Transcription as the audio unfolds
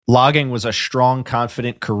Logging was a strong,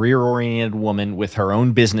 confident, career-oriented woman with her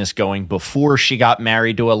own business going before she got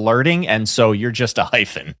married to alerting, and so you're just a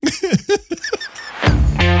hyphen.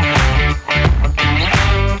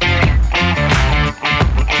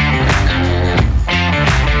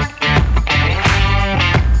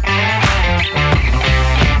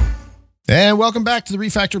 And welcome back to the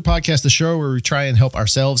Refactored Podcast, the show where we try and help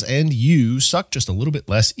ourselves and you suck just a little bit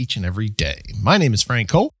less each and every day. My name is Frank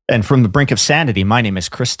Cole. And from the brink of sanity, my name is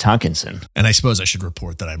Chris Tonkinson. And I suppose I should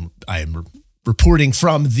report that I am reporting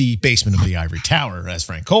from the basement of the Ivory Tower as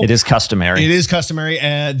Frank Cole. It is customary. It is customary.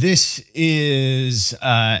 This is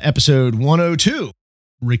episode 102,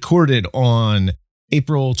 recorded on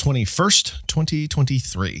April 21st,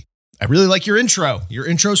 2023. I really like your intro. Your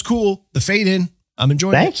intro's cool. The fade in, I'm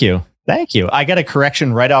enjoying it. Thank you. I got a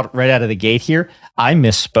correction right out of the gate here. I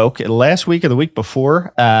misspoke. Last week or the week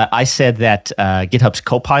before, I said that GitHub's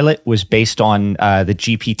Copilot was based on the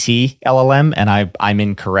GPT LLM, and I'm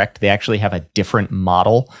incorrect. They actually have a different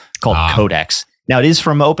model called Codex. Now, it is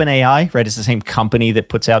from OpenAI, right? It's the same company that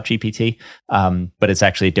puts out GPT, but it's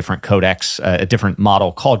actually a different Codex, a different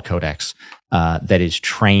model called Codex that is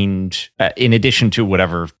trained, in addition to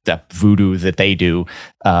whatever that voodoo that they do,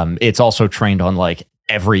 it's also trained on like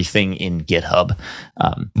everything in GitHub.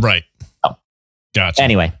 Right. Oh. Gotcha.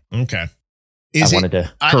 Anyway. Okay. I wanted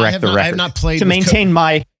to correct the record. I have not played to maintain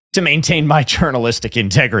my journalistic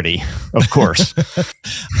integrity, of course.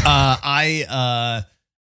 I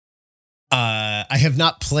have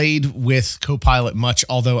not played with Copilot much,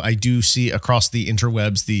 although I do see across the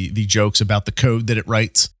interwebs the jokes about the code that it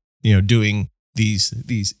writes, doing these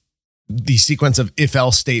sequence of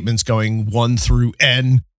if-else statements going 1 through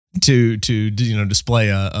N to display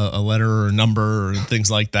a letter or a number or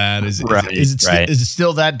things like that. Is it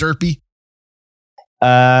still that derpy?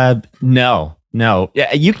 No.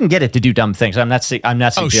 Yeah, you can get it to do dumb things. I'm not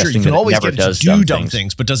suggesting sure. You can always get it to do dumb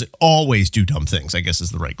things. But does it always do dumb things? I guess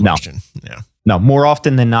is the right question. No. Yeah. No, more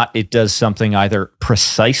often than not, it does something either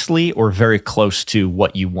precisely or very close to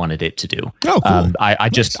what you wanted it to do. Oh, cool.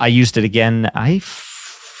 I used it again. I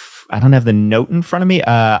don't have the note in front of me.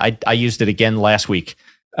 I used it again last week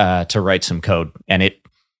to write some code, and it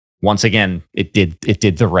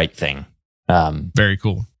did the right thing. Very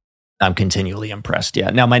cool. I'm continually impressed. Yeah.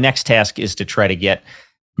 Now my next task is to try to get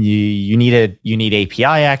you need API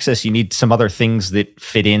access. You need some other things that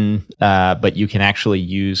fit in, but you can actually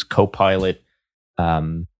use Copilot,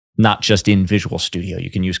 not just in Visual Studio. You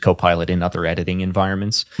can use Copilot in other editing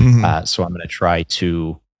environments. Mm-hmm. So I'm going to try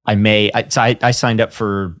to. I signed up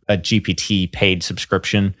for a GPT paid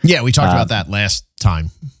subscription. Yeah, we talked about that last time.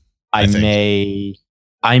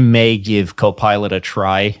 I may give Copilot a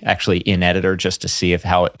try actually in editor just to see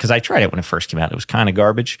because I tried it when it first came out. It was kind of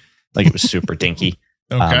garbage. Like it was super dinky.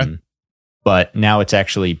 Okay. But now it's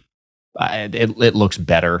actually, it looks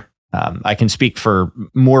better. I can speak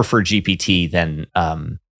more for GPT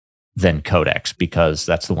than Codex because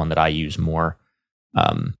that's the one that I use more.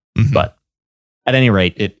 But at any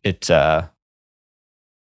rate, it does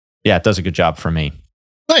a good job for me.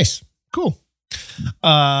 Nice. Cool.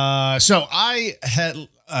 So I had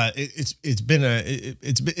it's been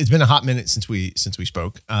a hot minute since we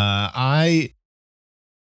spoke. I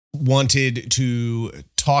wanted to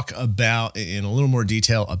talk about in a little more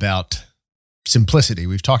detail about simplicity.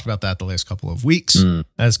 We've talked about that the last couple of weeks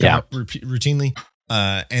as come up routinely.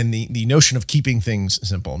 And the notion of keeping things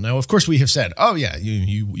simple. Now, of course, we have said, oh yeah,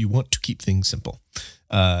 you want to keep things simple.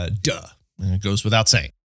 Duh. And it goes without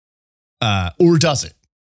saying. Or does it?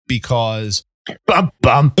 Because bum,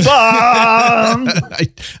 bum, bum.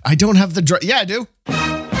 I don't have the drum. Yeah, I do.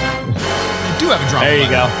 I do have a drama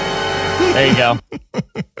button. There you go.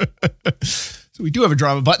 So we do have a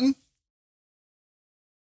drama button.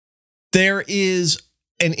 There is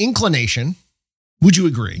an inclination. Would you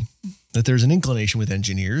agree that there's an inclination with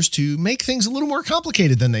engineers to make things a little more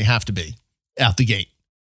complicated than they have to be out the gate?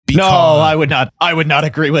 No, I would not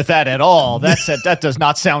agree with that at all. That does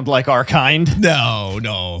not sound like our kind.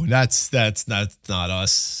 No, that's not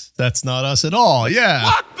us. That's not us at all. Yeah.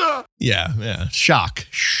 What the? Yeah. Shock.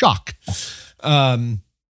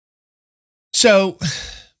 So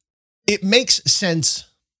it makes sense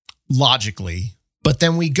logically, but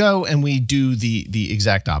then we go and we do the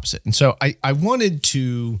exact opposite. And so I wanted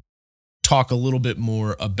to talk a little bit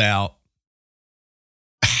more about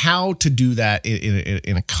how to do that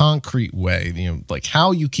in a concrete way, like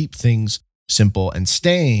how you keep things simple and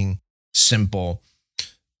staying simple,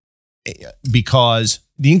 because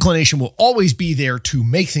the inclination will always be there to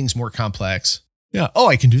make things more complex. Yeah. Oh,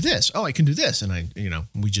 I can do this. Oh, I can do this. And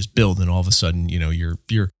we just build, and all of a sudden,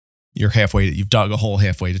 your you've dug a hole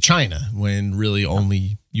halfway to China when really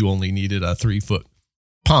you only needed a 3-foot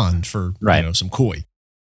pond for some koi.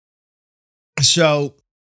 So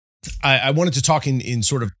I wanted to talk in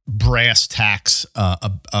sort of brass tacks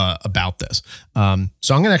about this. So I'm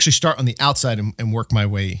going to actually start on the outside and work my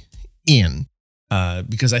way in,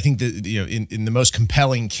 because I think that in the most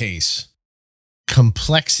compelling case,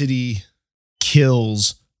 complexity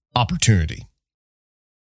kills opportunity.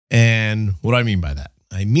 And what do I mean by that?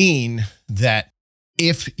 I mean that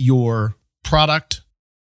if your product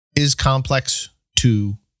is complex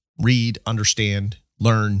to read, understand,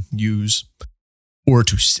 learn, use, or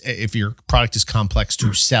if your product is complex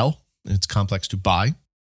to sell, it's complex to buy,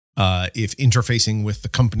 if interfacing with the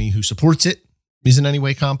company who supports it is in any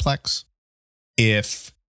way complex,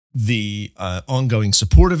 if the ongoing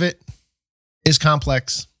support of it is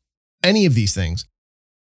complex, any of these things,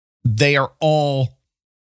 they are all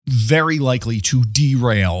very likely to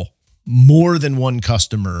derail more than one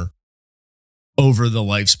customer over the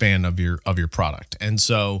lifespan of your product. And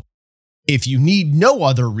so if you need no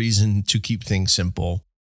other reason to keep things simple,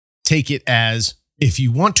 take it as, if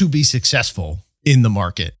you want to be successful in the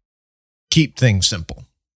market, keep things simple.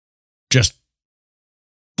 Just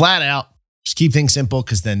flat out, just keep things simple,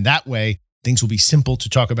 because then that way things will be simple to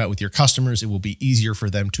talk about with your customers. It will be easier for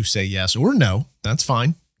them to say yes or no. That's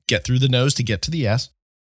fine. Get through the no's to get to the yes.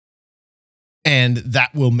 And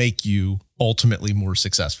that will make you ultimately more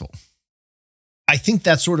successful. I think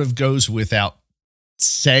that sort of goes without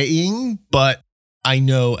saying, but I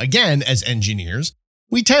know, again, as engineers,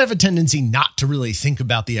 we have a tendency not to really think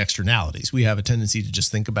about the externalities. We have a tendency to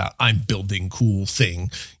just think about, I'm building cool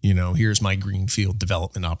thing, here's my greenfield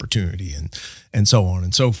development opportunity, and so on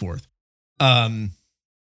and so forth.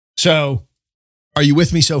 So are you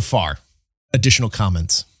with me so far? Additional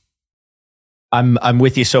comments? I'm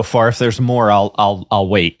with you so far. If there's more, I'll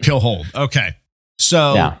wait. He'll hold. Okay.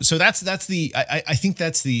 So that's the I think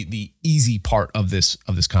that's the easy part of this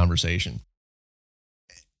conversation.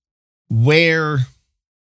 Where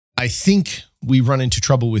I think we run into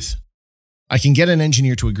trouble with, I can get an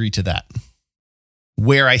engineer to agree to that.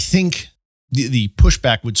 Where I think the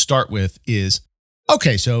pushback would start with is,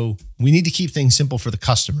 okay, so we need to keep things simple for the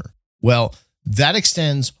customer. Well, that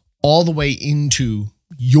extends all the way into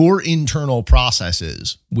your internal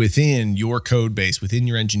processes within your code base, within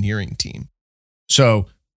your engineering team. So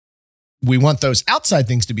we want those outside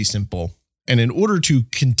things to be simple. And in order to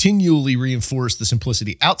continually reinforce the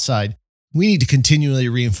simplicity outside, we need to continually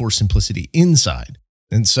reinforce simplicity inside.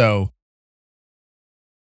 And so,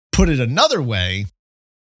 put it another way,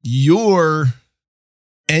 your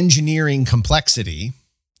engineering complexity,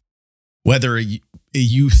 whether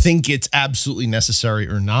you think it's absolutely necessary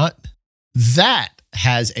or not, that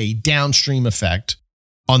has a downstream effect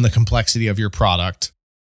on the complexity of your product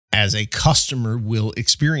as a customer will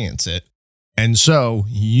experience it. And so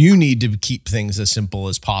you need to keep things as simple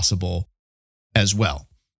as possible as well.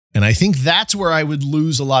 And I think that's where I would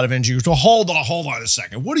lose a lot of engineers. Well, hold on a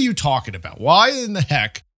second. What are you talking about? Why in the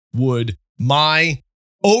heck would my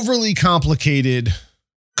overly complicated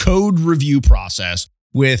code review process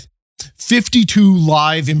with 52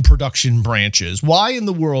 live in production branches, why in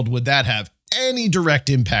the world would that have any direct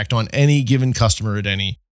impact on any given customer at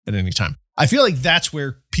any time? I feel like that's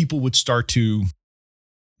where people would start to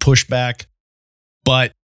push back,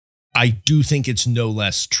 but I do think it's no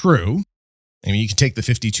less true. I mean, you can take the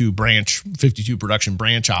 52 production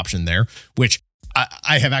branch option there, which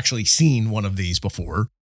I have actually seen one of these before,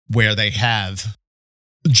 where they have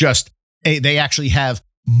they actually have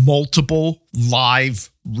multiple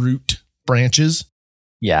live root branches.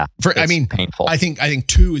 Yeah. Painful. I think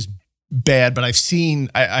 2 is bad, but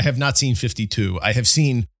I have not seen 52. I have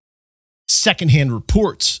seen secondhand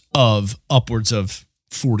reports of upwards of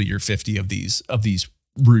 40 or 50 of these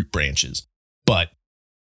root branches. But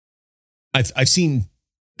I've seen,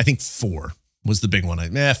 I think 4 was the big one.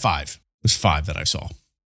 5. It was 5 that I saw.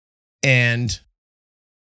 And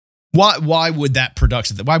why would that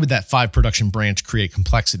 5 production branch create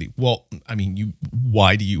complexity? Well, I mean,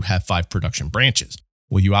 why do you have 5 production branches?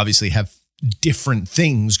 Well, you obviously have different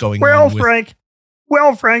things going on.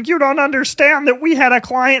 Well, Frank, you don't understand that we had a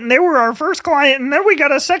client and they were our first client, and then we got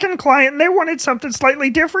a second client and they wanted something slightly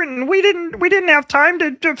different, and we didn't have time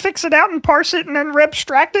to fix it out and parse it and then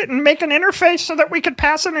abstract it and make an interface so that we could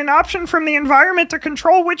pass in an option from the environment to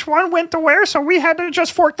control which one went to where. So we had to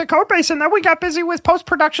just fork the code base, and then we got busy with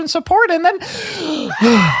post-production support, and then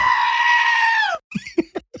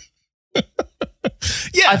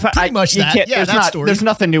yeah, pretty much that. Yeah, that story. There's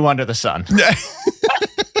nothing new under the sun.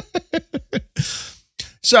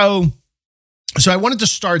 So I wanted to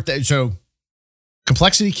start that. So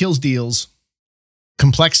complexity kills deals.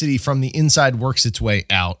 Complexity from the inside works its way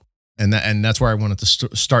out. And that's where I wanted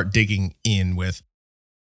to start digging in with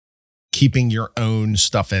keeping your own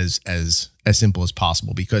stuff as simple as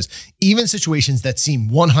possible, because even situations that seem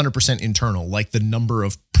 100% internal, like the number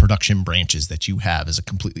of production branches that you have as a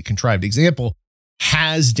completely contrived example,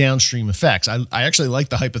 has downstream effects. I actually like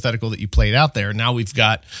the hypothetical that you played out there. Now we've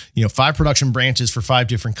got, 5 production branches for 5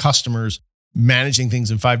 different customers managing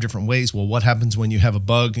things in 5 different ways. Well, what happens when you have a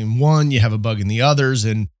bug in one, you have a bug in the others,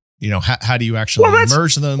 and how do you actually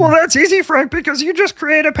merge them? Well, that's easy, Frank, because you just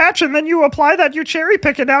create a patch and then you apply that, you cherry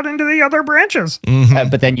pick it out into the other branches. Mm-hmm.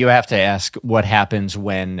 But then you have to ask what happens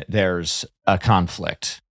when there's a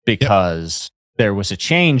conflict, because there was a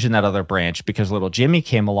change in that other branch because little Jimmy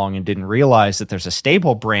came along and didn't realize that there's a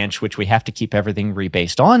stable branch, which we have to keep everything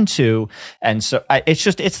rebased onto. And so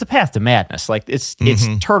it's the path to madness. Like it's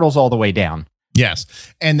turtles all the way down. Yes.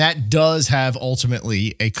 And that does have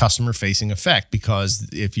ultimately a customer facing effect, because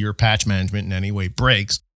if your patch management in any way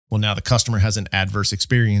breaks, well, now the customer has an adverse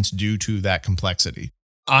experience due to that complexity.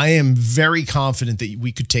 I am very confident that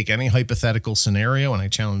we could take any hypothetical scenario, and I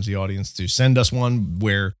challenge the audience to send us one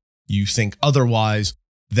where you think otherwise,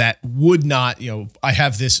 that would not, I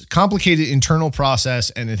have this complicated internal process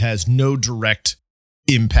and it has no direct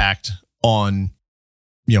impact on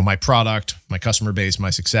my product, my customer base, my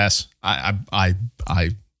success. I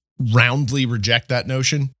roundly reject that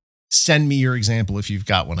notion. Send me your example if you've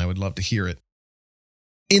got one. I would love to hear it.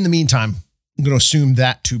 In the meantime, I'm going to assume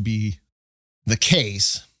that to be the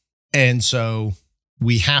case. And so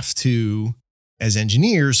we have to, as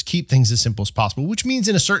engineers, keep things as simple as possible, which means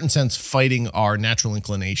in a certain sense, fighting our natural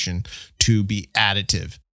inclination to be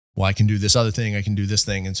additive. Well, I can do this other thing, I can do this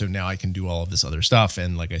thing, and so now I can do all of this other stuff.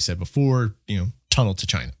 And like I said before, tunnel to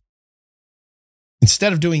China.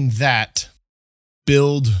 Instead of doing that,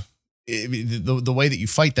 build the way that you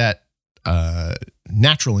fight that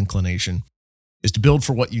natural inclination is to build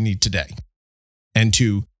for what you need today and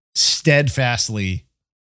to steadfastly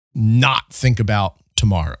not think about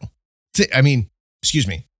tomorrow.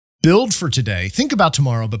 Build for today. Think about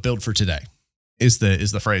tomorrow, but build for today is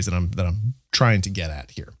the phrase that I'm trying to get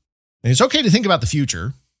at here. And it's okay to think about the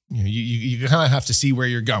future. You kind of have to see where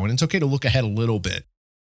you're going. It's okay to look ahead a little bit,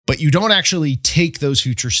 but you don't actually take those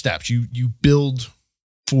future steps. You build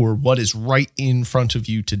for what is right in front of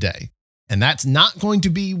you today. And that's not going to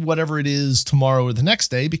be whatever it is tomorrow or the next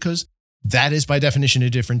day, because that is by definition a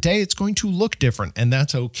different day. It's going to look different, and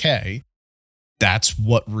that's okay. That's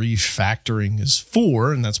what refactoring is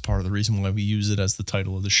for, and that's part of the reason why we use it as the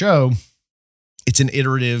title of the show. It's an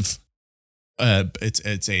iterative,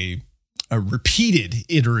 it's a repeated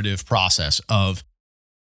iterative process of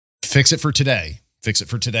fix it for today, fix it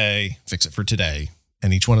for today, fix it for today.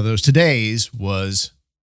 And each one of those todays was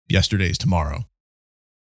yesterday's tomorrow.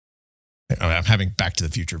 I'm having Back to the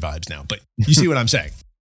Future vibes now, but you see what I'm saying.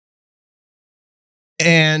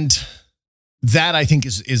 And that, I think,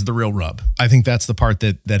 is the real rub. I think that's the part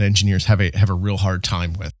that engineers have a real hard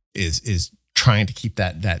time with, is trying to keep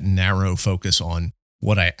that narrow focus on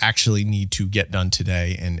what I actually need to get done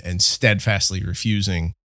today, and steadfastly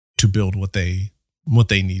refusing to build what they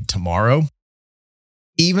need tomorrow,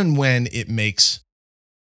 even when it makes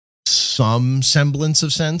some semblance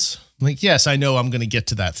of sense. Like, yes, I know I'm going to get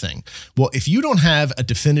to that thing. Well, if you don't have a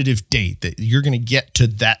definitive date that you're going to get to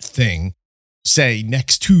that thing, say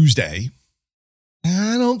next Tuesday,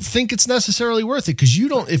 I don't think it's necessarily worth it, because you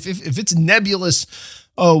don't. If it's nebulous,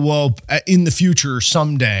 oh well, in the future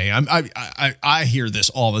someday. I hear this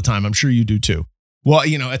all the time. I'm sure you do too. Well,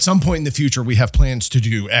 at some point in the future, we have plans to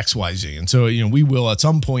do X, Y, Z, and so we will at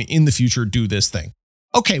some point in the future do this thing.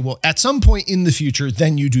 Okay, well, at some point in the future,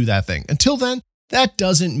 then you do that thing. Until then, that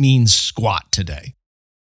doesn't mean squat today.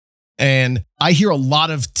 And I hear a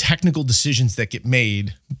lot of technical decisions that get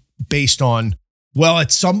made based on, well,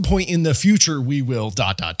 at some point in the future, we will ...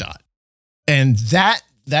 And that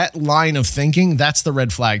line of thinking, that's the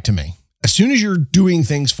red flag to me. As soon as you're doing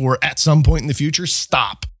things for at some point in the future,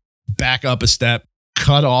 stop, back up a step,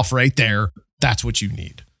 cut off right there. That's what you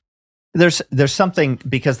need. There's something,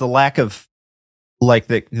 because the lack of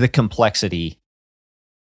the complexity,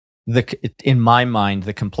 in my mind,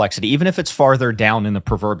 the complexity, even if it's farther down in the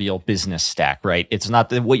proverbial business stack, right? It's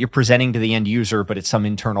not what you're presenting to the end user, but it's some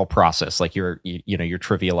internal process, like your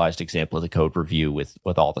trivialized example of the code review with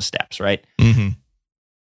all the steps, right? Mm-hmm.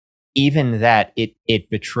 Even that, it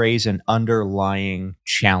betrays an underlying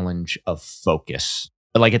challenge of focus,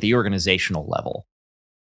 like at the organizational level,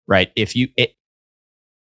 right?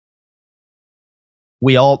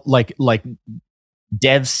 We all like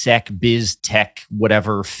DevSec, biz tech,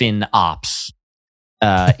 whatever, fin ops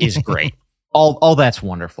is great. all that's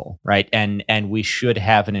wonderful, right? And we should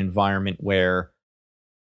have an environment where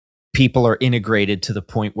people are integrated to the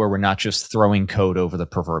point where we're not just throwing code over the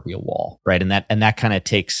proverbial wall, right? And that kind of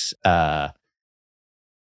takes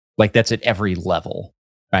like that's at every level,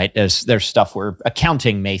 right? There's stuff where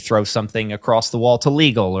accounting may throw something across the wall to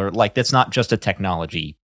legal, or like that's not just a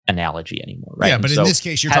technology analogy anymore, right? Yeah, but in this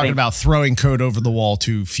case, you're talking about throwing code over the wall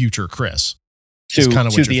to future Chris. To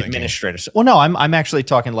the administrators. Well, no, I'm actually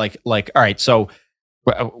talking like all right, so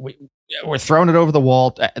we're throwing it over the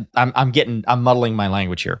wall. I'm muddling my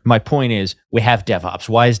language here. My point is we have DevOps.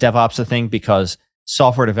 Why is DevOps a thing? Because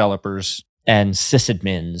software developers and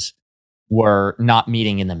sysadmins were not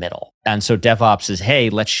meeting in the middle. And so DevOps is, hey,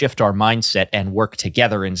 let's shift our mindset and work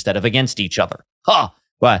together instead of against each other. Well,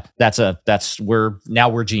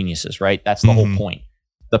 we're geniuses, right? That's the whole point.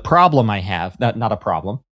 The problem I have, not a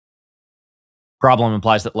problem. Problem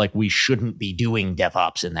implies that like we shouldn't be doing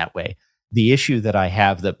DevOps in that way. The issue that I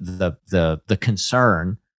have, the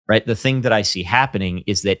concern, right? The thing that I see happening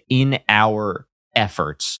is that in our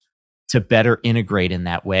efforts to better integrate in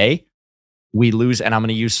that way, we lose, and I'm going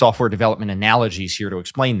to use software development analogies here to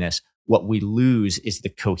explain this. What we lose is the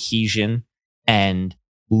cohesion and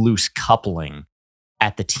loose coupling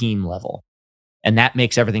at the team level. And that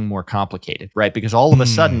makes everything more complicated, right? Because all of a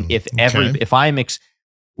sudden,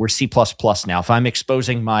 we're C++ now. If I'm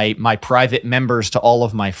exposing my private members to all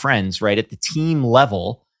of my friends, right, at the team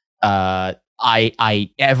level,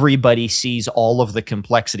 everybody sees all of the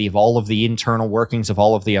complexity of all of the internal workings of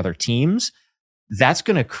all of the other teams. That's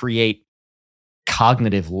going to create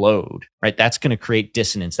cognitive load, right? That's going to create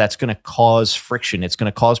dissonance. That's going to cause friction. It's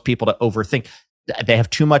going to cause people to overthink. They have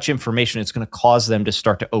too much information. It's going to cause them to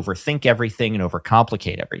start to overthink everything and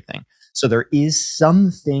overcomplicate everything. So there is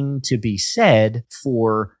something to be said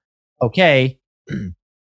for, okay,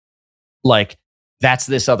 like that's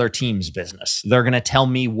this other team's business. They're going to tell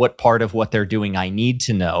me what part of what they're doing I need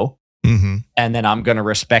to know. And then I'm going to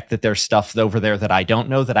respect that there's stuff over there that I don't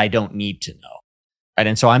know that I don't need to know. Right.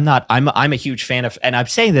 And so I'm a huge fan of, and I'm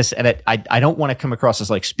saying this, and I don't want to come across as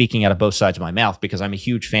like speaking out of both sides of my mouth, because I'm a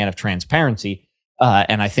huge fan of transparency.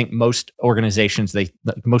 And I think most organizations,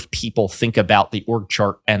 most people think about the org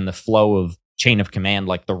chart and the flow of chain of command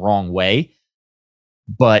like the wrong way.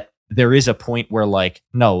 But there is a point where like,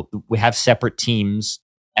 no, we have separate teams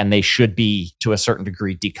and they should be to a certain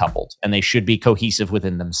degree decoupled and they should be cohesive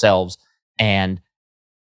within themselves. And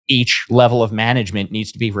each level of management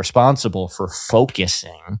needs to be responsible for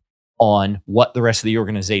focusing on what the rest of the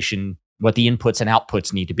organization, what the inputs and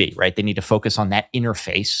outputs need to be, right? They need to focus on that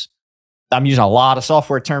interface. I'm using a lot of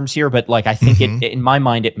software terms here, but like I think it in my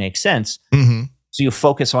mind, it makes sense. So you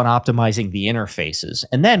focus on optimizing the interfaces.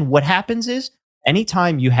 And then what happens is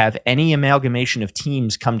anytime you have any amalgamation of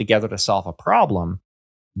teams come together to solve a problem,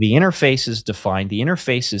 the interface is defined, the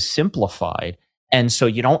interface is simplified. And so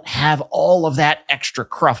you don't have all of that extra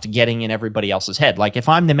cruft getting in everybody else's head. Like if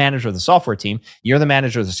I'm the manager of the software team, you're the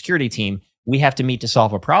manager of the security team, we have to meet to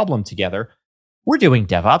solve a problem together. We're doing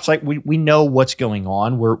DevOps. Like we know what's going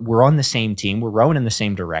on. We're on the same team. We're rowing in the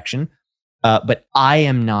same direction. But I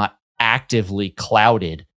am not actively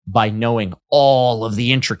clouded by knowing all of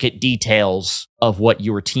the intricate details of what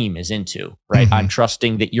your team is into, right? I'm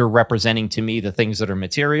trusting that you're representing to me the things that are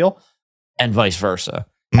material and vice versa.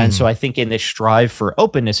 And so I think in this strive for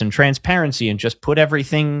openness and transparency and just put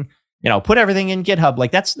everything in GitHub,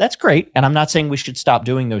 like that's great. And I'm not saying we should stop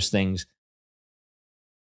doing those things.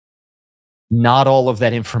 Not all of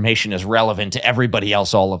that information is relevant to everybody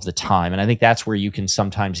else all of the time. And I think that's where you can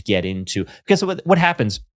sometimes get into, because what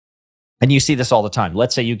happens, and you see this all the time.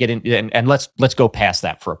 Let's say you get in, and let's go past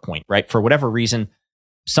that for a point, right? For whatever reason,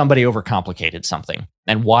 somebody overcomplicated something.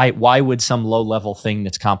 And why would some low level thing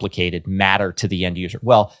that's complicated matter to the end user?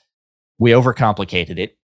 Well, we overcomplicated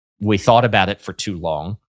it. We thought about it for too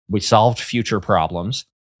long. We solved future problems.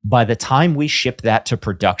 By the time we ship that to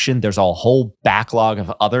production, there's a whole backlog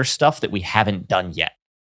of other stuff that we haven't done yet.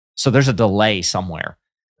 So there's a delay somewhere,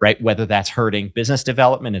 right? Whether that's hurting business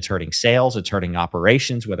development, it's hurting sales, it's hurting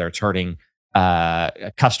operations, whether it's hurting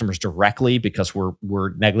customers directly because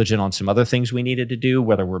we're negligent on some other things we needed to do,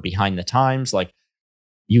 whether we're behind the times. Like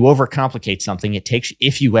you overcomplicate something, it takes,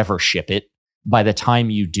 if you ever ship it, by the time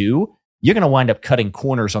you do, you're going to wind up cutting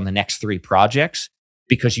corners on the next 3 projects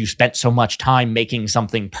because you spent so much time making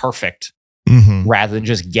something perfect rather than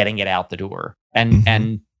just getting it out the door. And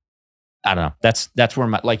I don't know, that's where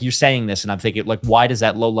like you're saying this and I'm thinking like, why does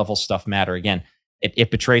that low level stuff matter? Again,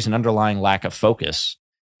 it betrays an underlying lack of focus.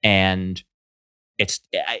 And it's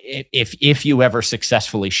if you ever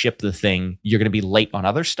successfully ship the thing, you're going to be late on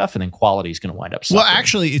other stuff and then quality is going to wind up suffering. Well,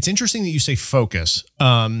 actually, it's interesting that you say focus.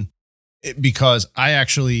 because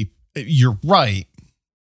you're right,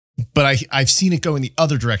 but I've seen it go in the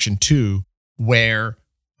other direction too, where,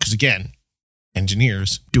 because again,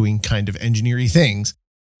 engineers doing kind of engineering things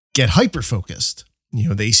get hyper-focused.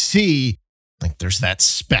 They see like there's that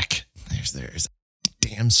speck. There's a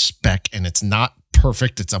damn speck, and it's not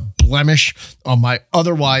perfect. It's a blemish on my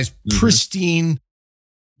otherwise pristine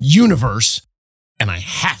universe, and I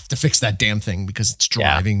have to fix that damn thing because it's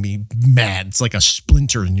driving me mad. It's like a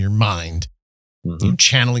splinter in your mind.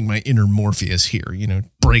 Channeling my inner Morpheus here,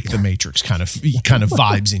 break the matrix kind of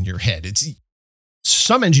vibes in your head. It's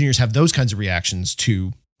some engineers have those kinds of reactions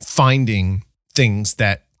to finding things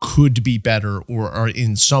that could be better or are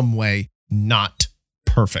in some way not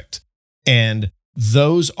perfect. And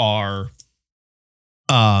those are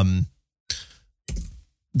one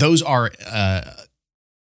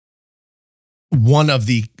of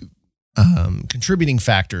the contributing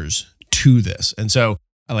factors to this. And so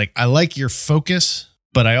I like your focus,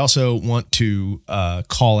 but I also want to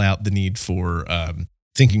call out the need for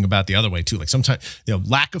thinking about the other way too. Like sometimes,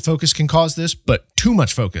 lack of focus can cause this, but too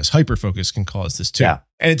much focus, hyper focus can cause this too. Yeah.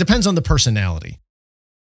 And it depends on the personality.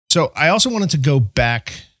 So I also wanted to go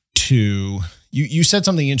back to, you said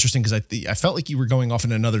something interesting because I felt like you were going off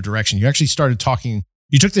in another direction. You actually started talking,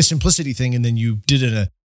 you took the simplicity thing and then you did it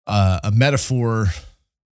a metaphor.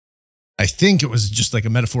 I think it was just like a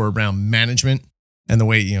metaphor around management and the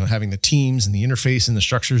way, having the teams and the interface and the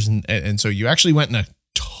structures. And so you actually went in a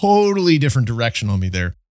totally different direction on me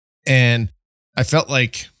there. And I felt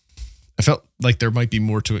like there might be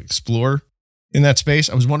more to explore in that space.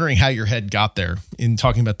 I was wondering how your head got there in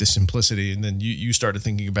talking about this simplicity. And then you started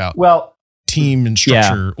thinking about team and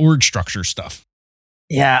structure, org structure stuff.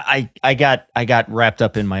 Yeah, I got wrapped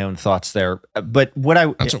up in my own thoughts there. But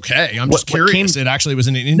that's okay. I'm just curious. It actually was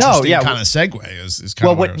an interesting kind of segue. Is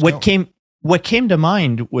kind of what came to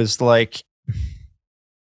mind was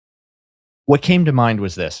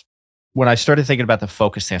this. When I started thinking about the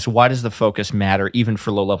focus thing, so why does the focus matter even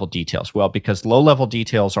for low-level details? Well, because low-level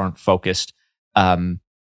details aren't focused.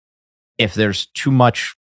 If there's too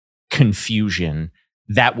much confusion,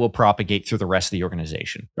 that will propagate through the rest of the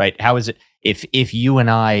organization, right? How is it if you and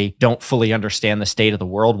I don't fully understand the state of the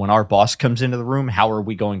world when our boss comes into the room, how are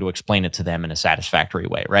we going to explain it to them in a satisfactory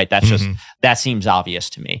way, right? That seems obvious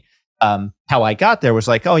to me. How I got there was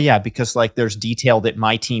because there's detail that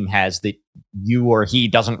my team has that you or he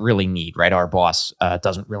doesn't really need, right? Our boss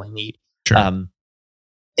doesn't really need. Sure.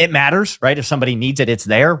 It matters, right? If somebody needs it, it's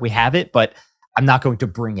there, we have it, but I'm not going to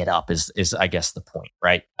bring it up is I guess the point,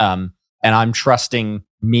 right? And I'm trusting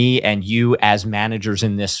me and you as managers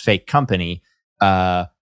in this fake company,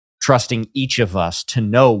 trusting each of us to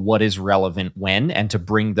know what is relevant when and to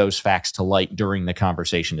bring those facts to light during the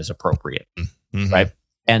conversation as appropriate, right?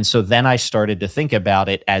 And so then I started to think about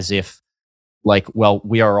it as if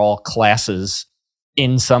we are all classes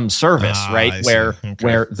in some service, right? Where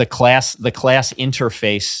the class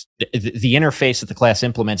interface, the interface that the class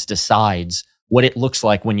implements decides what it looks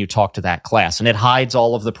like when you talk to that class, and it hides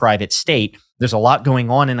all of the private state. There's a lot going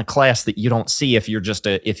on in a class that you don't see if you're just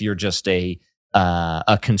a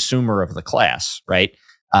consumer of the class, right?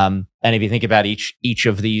 And if you think about each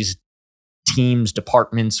of these teams,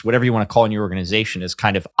 departments, whatever you want to call in your organization, as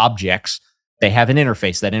kind of objects, they have an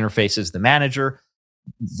interface. That interface is the manager.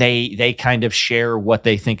 They kind of share what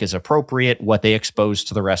they think is appropriate, what they expose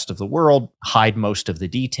to the rest of the world, hide most of the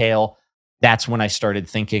detail. That's when I started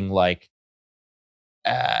thinking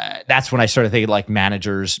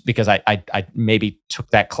managers, because I maybe took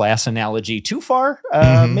that class analogy too far,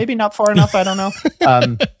 maybe not far enough. I don't know. I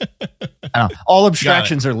don't know. All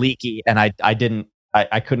abstractions are leaky, and I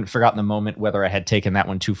couldn't figure out in the moment whether I had taken that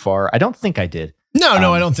one too far. I don't think I did. No,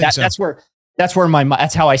 I don't think so. That's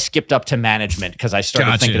how I skipped up to management, because I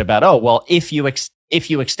started thinking about, if you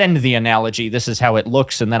extend the analogy, this is how it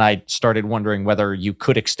looks, and then I started wondering whether you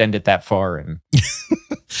could extend it that far. And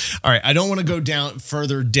all right, I don't want to go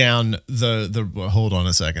further down the. Well, hold on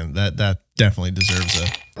a second. That definitely deserves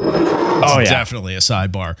definitely a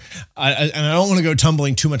sidebar. And I don't want to go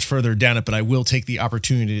tumbling too much further down it, but I will take the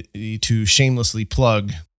opportunity to shamelessly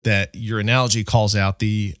plug that your analogy calls out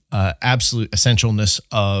the absolute essentialness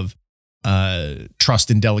of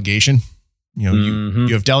trust and delegation.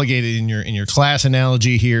 You have delegated in your class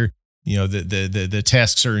analogy here. The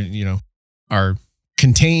tasks are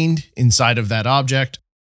contained inside of that object,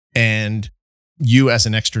 and you as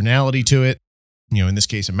an externality to it, in this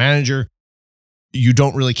case a manager, you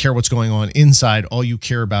don't really care what's going on inside. All you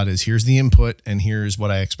care about is here's the input and here's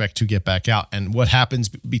what I expect to get back out. And what happens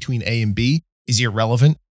between A and B is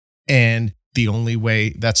irrelevant. And the only way,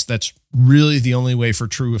 that's really the only way for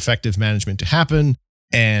true effective management to happen.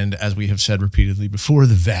 And as we have said repeatedly before,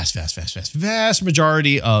 the vast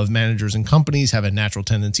majority of managers and companies have a natural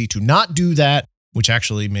tendency to not do that, which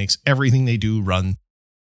actually makes everything they do run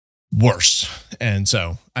worse. And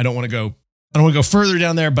so I don't want to go further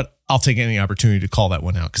down there, but I'll take any opportunity to call that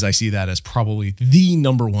one out because I see that as probably the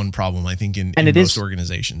number one problem, I think, in most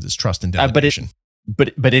organizations is trust and delegation.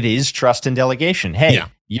 But it is trust and delegation. Hey,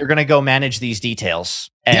 you're going to go manage these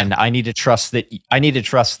details, and I need to trust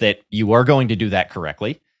that you are going to do that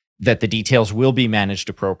correctly, that the details will be managed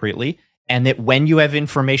appropriately, and that when you have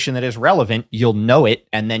information that is relevant, you'll know it,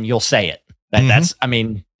 and then you'll say it.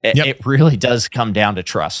 It really does come down to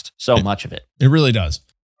trust. Much of it. It really does.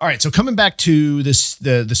 All right. So coming back to this,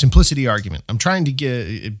 the simplicity argument, I'm trying to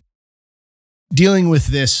get dealing with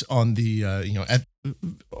this on the,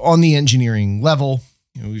 on the engineering level.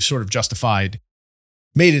 We've sort of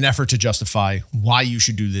made an effort to justify why you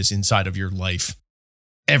should do this inside of your life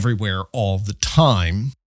everywhere all the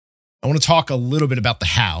time. I want to talk a little bit about the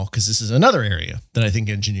how, because this is another area that I think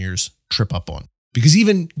engineers trip up on. Because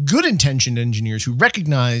even good intentioned engineers who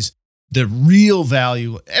recognize the real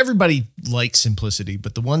value, everybody likes simplicity,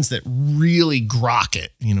 but the ones that really grok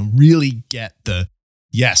it, really get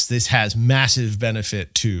yes, this has massive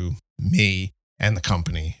benefit to me and the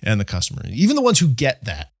company and the customer. Even the ones who get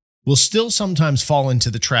that will still sometimes fall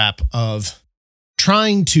into the trap of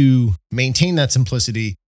trying to maintain that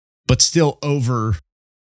simplicity, but still over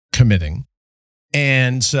committing.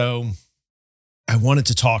 And so I wanted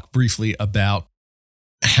to talk briefly about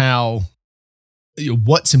how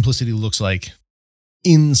what simplicity looks like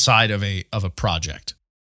inside of a project.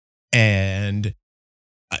 And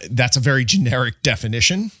that's a very generic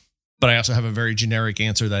definition, but I also have a very generic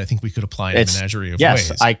answer that I think we could apply in a menagerie of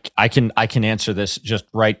ways. Yes, I can answer this just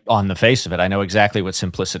right on the face of it. I know exactly what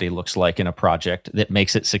simplicity looks like in a project that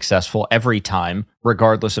makes it successful every time,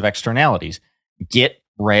 regardless of externalities. Git,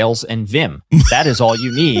 Rails, and Vim. That is all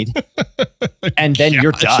you need. And then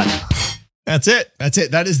you're done. That's it.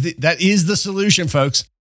 That is the solution, folks.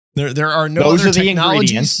 There are no other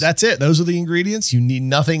technologies. That's it. Those are the ingredients. You need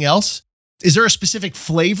nothing else. Is there a specific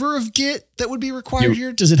flavor of Git that would be required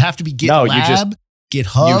here? Does it have to be GitLab,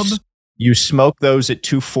 GitHub? You smoke those at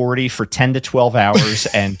 240 for 10 to 12 hours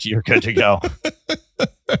and you're good to go.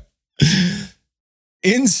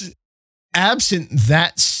 Absent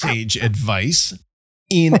that sage advice,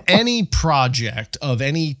 in any project of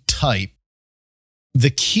any type, the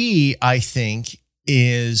key, I think,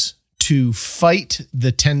 is to fight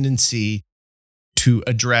the tendency to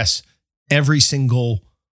address every single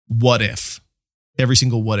what if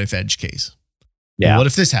edge case. Yeah. Well, what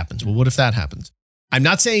if this happens? Well, what if that happens? I'm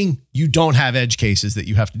not saying you don't have edge cases that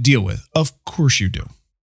you have to deal with. Of course you do.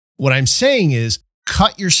 What I'm saying is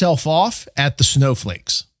cut yourself off at the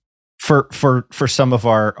snowflakes. For some of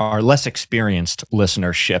our less experienced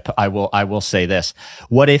listenership, I will say this.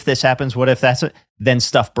 What if this happens? What if that's it? Then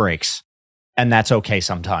stuff breaks. And that's okay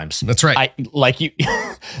sometimes. That's right.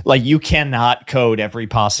 You cannot code every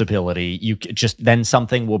possibility. Then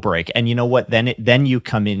something will break. And you know what? Then you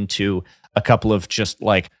come into a couple of just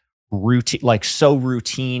like routine, like so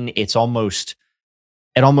routine, it almost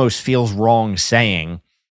feels wrong saying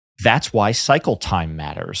that's why cycle time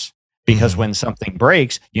matters. Because when something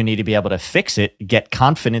breaks, you need to be able to fix it, get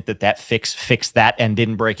confident that fixed that and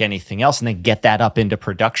didn't break anything else, and then get that up into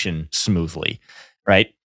production smoothly,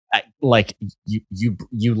 right?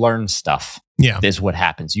 You learn stuff. Yeah, is what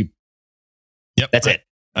happens. That's it.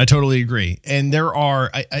 I totally agree. And there are,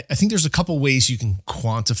 I think there's a couple ways you can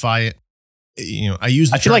quantify it.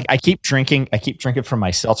 I feel like I keep drinking from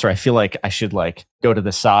my seltzer. I feel like I should go to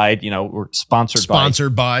the side. We're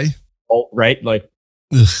sponsored by. Oh, right,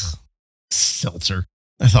 Ugh. Seltzer.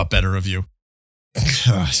 I thought better of you.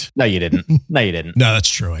 Gosh. No, you didn't. No, that's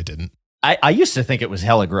true. I didn't. I used to think it was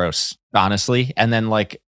hella gross, honestly. And then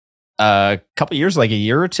a couple years, a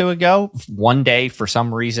year or two ago, one day for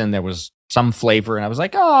some reason there was some flavor and I was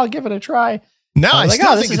like, oh, I'll give it a try. No, I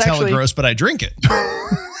still think it's hella gross, but I drink it.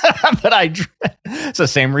 It's the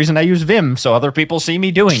same reason I use Vim, so other people see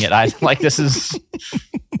me doing it. This is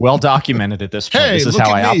well documented at this point. Hey, this is look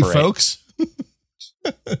how at I me, operate, folks.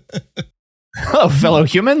 Hello, fellow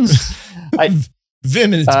humans.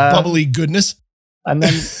 Vim and its bubbly goodness. And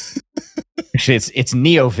then actually it's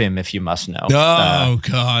Neo Vim, if you must know. Oh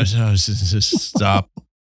gosh. Oh, just stop.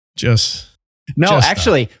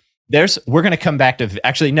 Actually, we're going to come back to,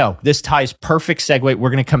 this ties perfect segue. We're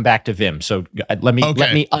going to come back to Vim. So let me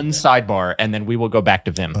unsidebar and then we will go back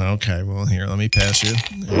to Vim. Okay. Well, here, let me pass you.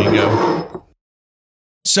 There you go.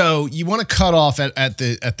 So you want to cut off at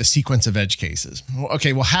the sequence of edge cases.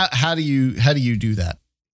 Okay. Well, how do you do that?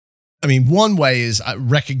 I mean, one way is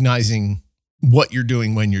recognizing what you're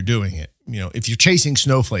doing when you're doing it. If you're chasing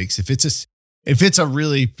snowflakes, if it's a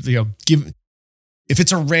really, if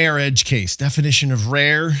it's a rare edge case, definition of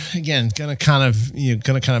rare, again, gonna kind of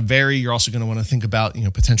vary. You're also going to want to think about,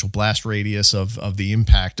 potential blast radius of the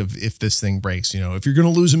impact of if this thing breaks. If you're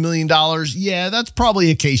going to lose $1 million, yeah, that's probably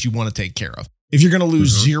a case you want to take care of. If you're going to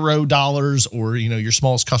lose $0 or, your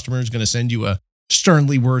smallest customer is going to send you a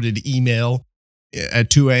sternly worded email at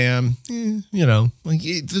 2 a.m.,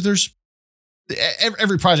 there's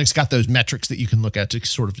every project's got those metrics that you can look at to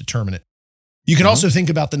sort of determine it. You can also think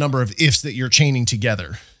about the number of ifs that you're chaining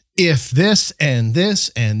together. If this and this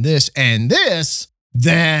and this and this,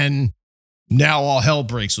 then now all hell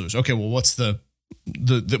breaks loose. Okay, well, what's the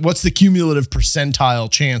cumulative percentile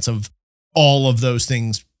chance of all of those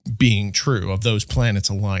things being true, of those planets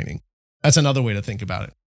aligning? That's another way to think about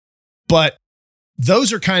it. But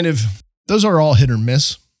those are all hit or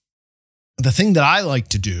miss. The thing that I like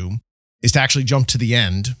to do is to actually jump to the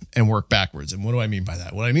end and work backwards. And what do I mean by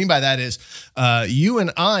that? What I mean by that is you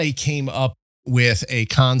and I came up with a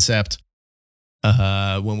concept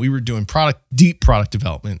when we were doing deep product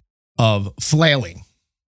development of flailing.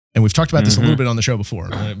 And we've talked about this a little bit on the show before,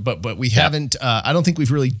 but we haven't, I don't think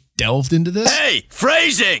we've really delved into this. Hey,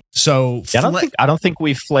 phrasing! So I don't think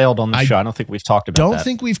we've flailed on the show. I don't think we've talked about that. Don't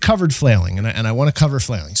think we've covered flailing, and I want to cover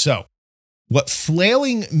flailing. So what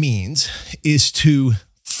flailing means is to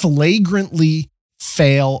flagrantly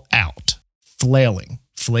fail out. Flailing.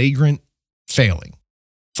 Flagrant failing.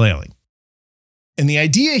 Flailing. And the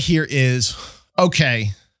idea here is,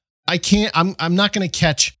 okay, I'm not going to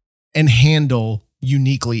catch and handle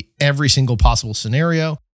uniquely every single possible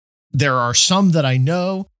scenario. There are some that I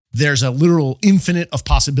know. There's a literal infinite of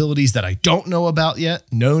possibilities that I don't know about yet,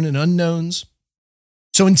 known and unknowns.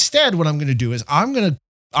 So instead, what I'm going to do is I'm going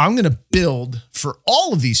to build for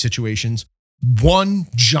all of these situations one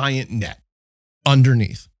giant net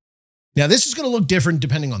underneath. Now, this is going to look different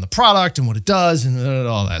depending on the product and what it does and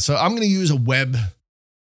all that. So I'm going to use a web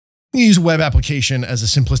application as a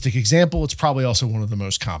simplistic example. It's probably also one of the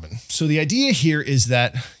most common. So the idea here is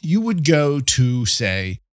that you would go to,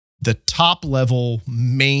 say, the top level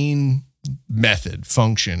main method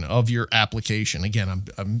function of your application. Again,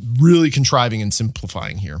 I'm really contriving and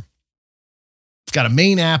simplifying here. It's got a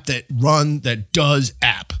main app that does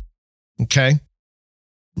app. Okay.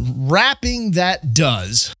 Wrapping that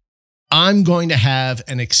does, I'm going to have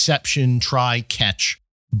an exception try catch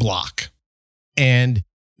block. And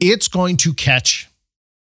it's going to catch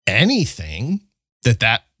anything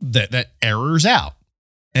that errors out.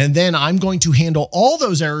 And then I'm going to handle all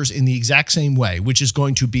those errors in the exact same way, which is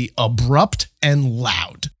going to be abrupt and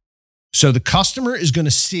loud. So the customer is going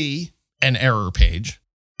to see an error page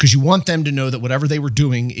because you want them to know that whatever they were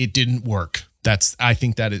doing, it didn't work. I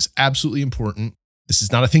think that is absolutely important. This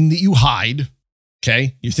is not a thing that you hide.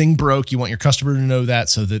 Okay. Your thing broke. You want your customer to know that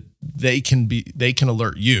so that they can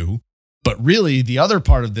alert you. But really the other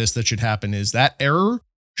part of this that should happen is that error,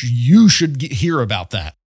 you should hear about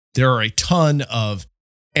that. There are a ton of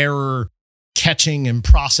error catching and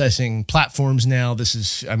processing platforms now. This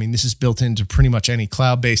is built into pretty much any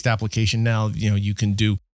cloud-based application now. You can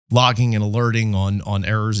do logging and alerting on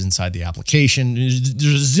errors inside the application.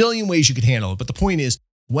 There's a zillion ways you could handle it. But the point is,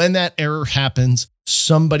 when that error happens,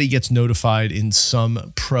 somebody gets notified in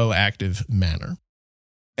some proactive manner.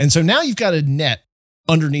 And so now you've got a net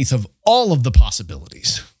underneath of all of the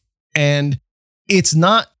possibilities. And it's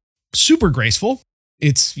not super graceful.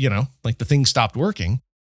 It's, like the thing stopped working,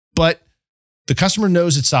 but the customer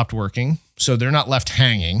knows it stopped working. So they're not left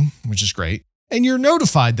hanging, which is great. And you're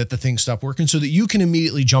notified that the thing stopped working so that you can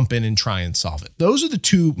immediately jump in and try and solve it. Those are the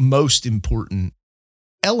two most important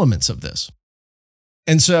elements of this.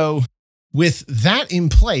 And so with that in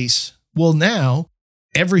place, well, now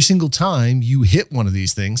every single time you hit one of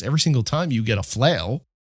these things, every single time you get a flail,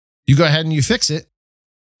 you go ahead and you fix it.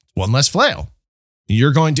 One less flail.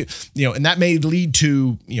 You're going to, and that may lead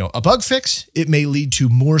to, a bug fix. It may lead to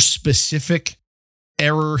more specific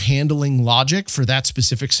error handling logic for that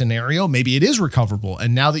specific scenario. Maybe it is recoverable.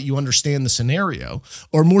 And now that you understand the scenario,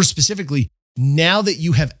 or more specifically, now that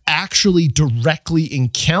you have actually directly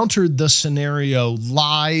encountered the scenario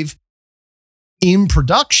live in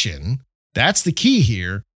production, that's the key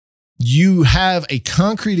here. You have a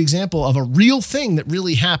concrete example of a real thing that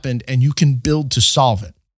really happened and you can build to solve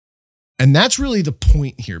it. And that's really the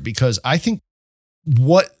point here, because I think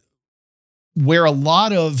where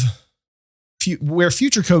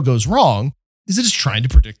future code goes wrong is it is trying to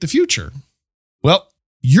predict the future. Well,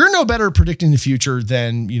 you're no better at predicting the future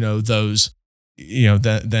than, those,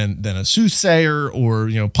 than a soothsayer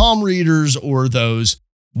or, palm readers or those,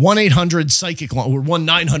 1-800 psychic line or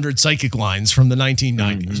 1-900 psychic lines from the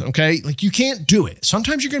 1990s. Okay. Like you can't do it.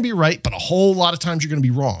 Sometimes you're going to be right, but a whole lot of times you're going to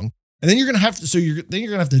be wrong. And then you're going to have to, you're going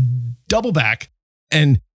to have to double back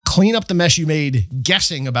and clean up the mess you made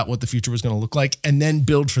guessing about what the future was going to look like and then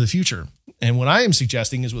build for the future. And what I am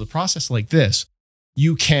suggesting is with a process like this,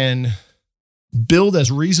 you can build as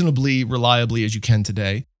reasonably reliably as you can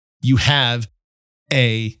today. You have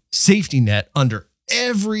a safety net under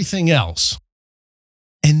everything else.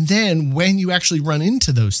 And then when you actually run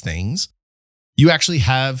into those things, you actually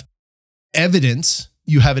have evidence.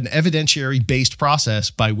 You have an evidentiary based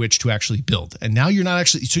process by which to actually build. And now you're not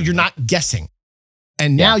actually, so you're not guessing.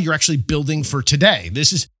 And now you're actually building for today.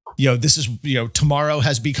 This is, tomorrow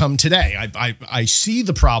has become today. I see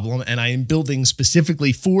the problem and I am building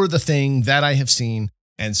specifically for the thing that I have seen.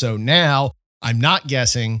 And so now I'm not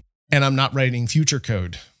guessing and I'm not writing future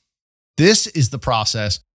code. This is the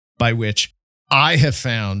process by which I have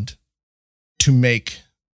found to make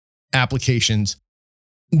applications,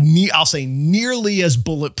 I'll say nearly as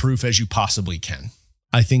bulletproof as you possibly can.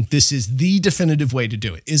 I think this is the definitive way to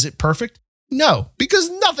do it. Is it perfect? No, because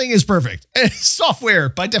nothing is perfect. And software,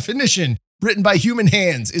 by definition, written by human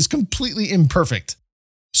hands, is completely imperfect.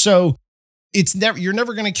 So you're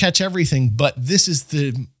never going to catch everything, but this is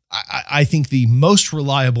I think the most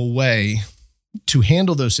reliable way to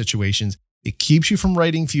handle those situations. It keeps you from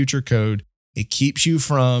writing future code. It keeps you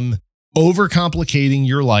from overcomplicating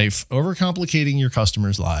your life, overcomplicating your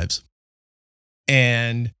customers' lives,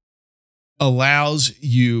 and allows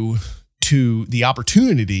you the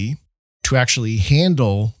opportunity to actually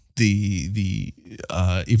handle the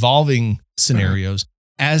evolving scenarios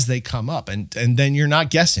as they come up. And then you're not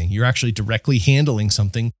guessing. You're actually directly handling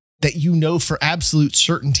something that you know for absolute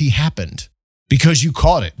certainty happened because you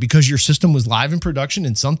caught it, because your system was live in production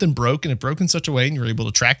and something broke and it broke in such a way and you're able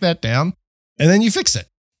to track that down and then you fix it.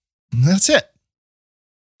 And that's it.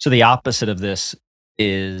 So the opposite of this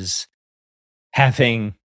is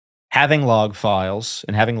having log files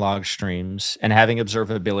and having log streams and having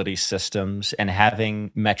observability systems and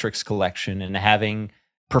having metrics collection and having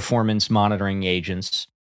performance monitoring agents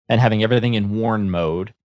and having everything in warn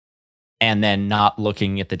mode and then not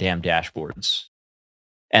looking at the damn dashboards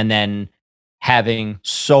and then having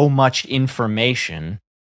so much information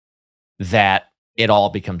that it all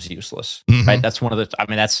becomes useless, right? That's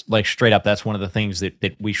that's like straight up, that's one of the things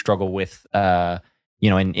that we struggle with,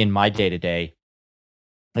 in my day-to-day.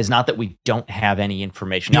 Is not that we don't have any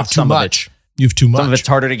information. You have too much. Some of it's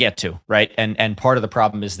harder to get to, right? And part of the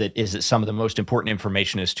problem is that some of the most important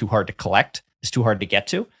information is too hard to collect. It's too hard to get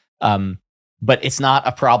to. But it's not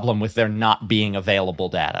a problem with there not being available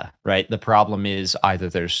data, right? The problem is either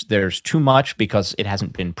there's too much because it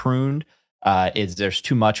hasn't been pruned. There's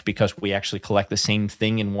too much because we actually collect the same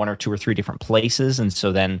thing in 1 or 2 or 3 different places, and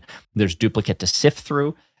so then there's duplicate to sift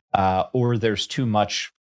through, or there's too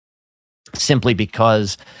much simply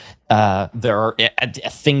because there are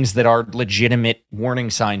things that are legitimate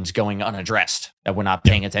warning signs going unaddressed that we're not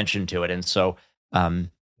paying attention to it, and so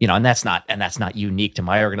and that's not unique to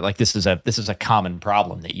my organization. Like this is a common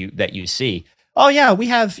problem that you see. Oh yeah, we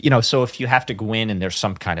have so if you have to go in and there's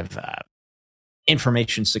some kind of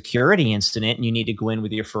information security incident and you need to go in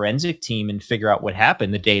with your forensic team and figure out what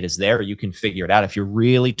happened, the data's there. You can figure it out. If you're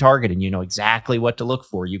really targeted, you know exactly what to look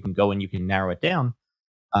for. You can go and you can narrow it down.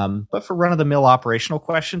 But for run-of-the-mill operational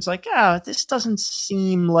questions like, this doesn't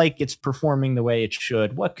seem like it's performing the way it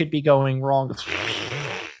should. What could be going wrong?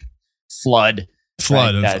 Flood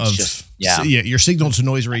right? Your signal to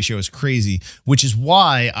noise ratio is crazy, which is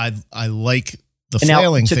why I like the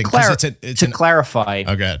flailing thing. To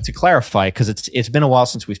clarify, because it's been a while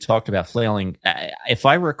since we've talked about flailing. If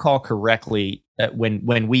I recall correctly,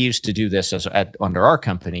 when we used to do this under our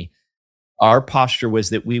company, our posture was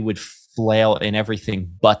that we would flail in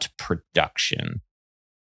everything but production.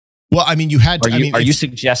 Well, I mean, you had to. Are you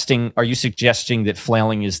suggesting that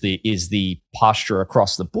flailing is the posture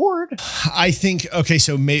across the board? I think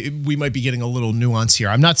so we might be getting a little nuance here.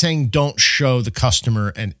 I'm not saying don't show the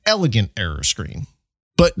customer an elegant error screen,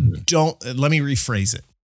 but let me rephrase it.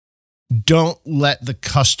 Don't let the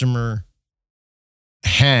customer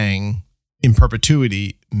hang in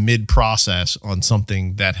perpetuity mid-process on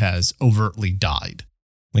something that has overtly died.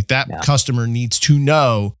 Like that customer needs to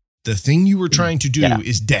know the thing you were trying to do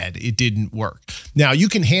is dead. It didn't work. Now you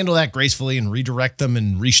can handle that gracefully and redirect them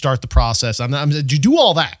and restart the process. You do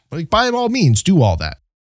all that. Like by all means, do all that.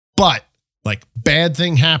 But like bad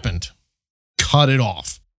thing happened, cut it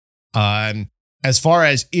off. As far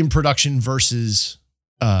as in production versus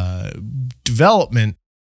development,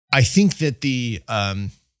 I think that the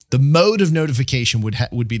mode of notification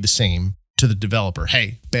would be the same to the developer,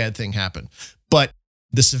 hey, bad thing happened. But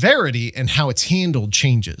the severity and how it's handled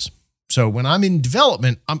changes. So when I'm in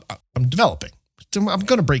development, I'm developing. I'm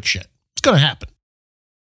going to break shit. It's going to happen.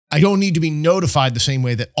 I don't need to be notified the same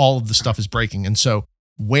way that all of the stuff is breaking. And so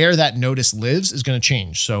where that notice lives is going to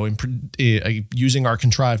change. So using our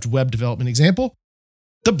contrived web development example,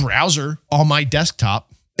 the browser on my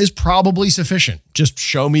desktop is probably sufficient. Just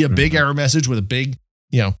show me a big error message with a big,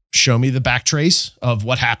 show me the backtrace of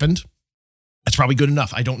what happened. That's probably good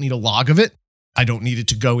enough. I don't need a log of it. I don't need it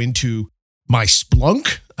to go into my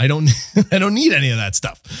Splunk. I don't need any of that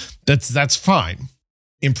stuff. That's fine.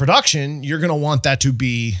 In production, you're going to want that to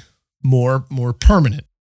be more permanent.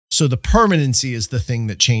 So the permanency is the thing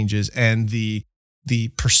that changes, and the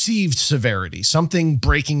perceived severity. Something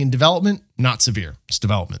breaking in development, not severe. It's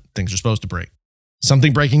development. Things are supposed to break.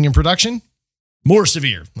 Something breaking in production, more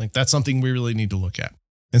severe. Like that's something we really need to look at.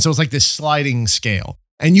 And so it's like this sliding scale.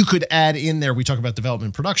 And you could add in there, we talk about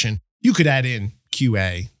development production, you could add in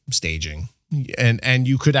QA, staging, and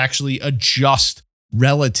you could actually adjust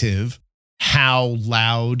relative how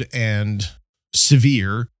loud and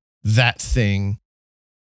severe that thing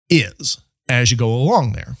is as you go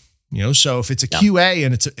along there. So if it's a QA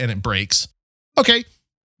and it breaks, okay,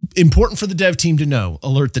 important for the dev team to know,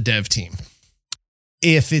 alert the dev team.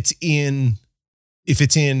 If it's in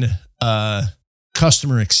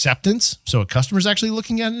customer acceptance, so a customer's actually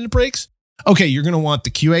looking at it and it breaks, okay, you're going to want the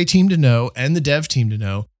QA team to know and the dev team to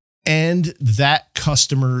know, and that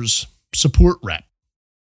customer's support rep.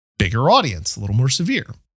 Bigger audience, a little more severe.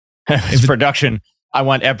 It's production. I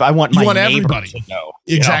want everybody to know.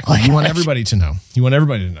 Exactly. You want everybody to know. You want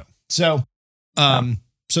everybody to know. So,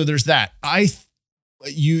 so there's that.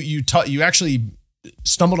 You actually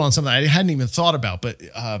stumbled on something I hadn't even thought about, but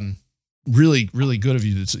really, really good of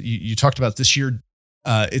you. You talked about this year.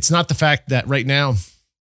 It's not the fact that right now,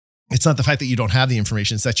 it's not the fact that you don't have the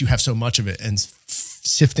information. It's that you have so much of it, and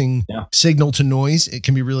sifting signal to noise, it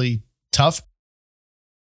can be really tough.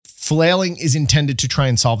 Flailing is intended to try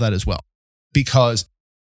and solve that as well, because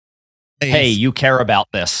hey, you care about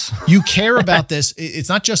this. You care about this. It's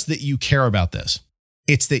not just that you care about this.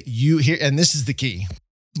 It's that you here, and this is the key.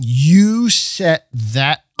 You set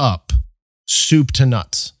that up soup to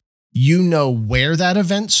nuts. You know where that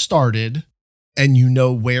event started and you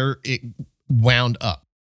know where it wound up.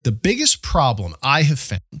 The biggest problem I have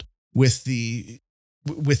found with the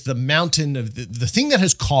mountain of the thing that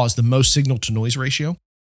has caused the most signal to noise ratio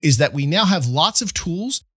is that we now have lots of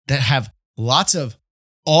tools that have lots of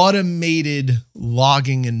automated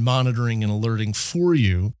logging and monitoring and alerting for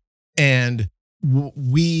you. And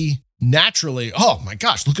we naturally, oh my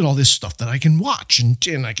gosh, look at all this stuff that I can watch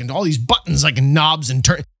and I can, all these buttons I can knobs and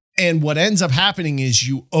turn. And what ends up happening is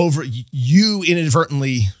you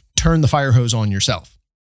inadvertently turn the fire hose on yourself.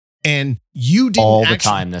 And you didn't all the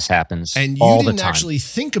time this happens. And you didn't actually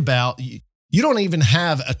think about, you don't even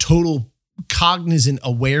have a total cognizant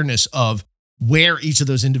awareness of where each of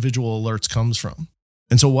those individual alerts comes from.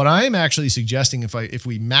 And so what I am actually suggesting, if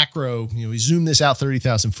we macro, we zoom this out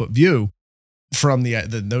 30,000 foot view from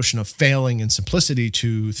the notion of failing and simplicity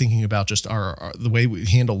to thinking about just the way we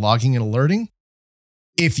handle logging and alerting.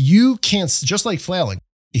 If you can't, just like flailing,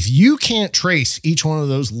 if you can't trace each one of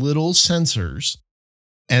those little sensors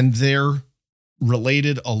and their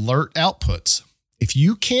related alert outputs, if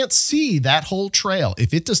you can't see that whole trail,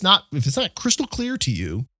 if it's not crystal clear to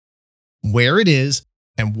you where it is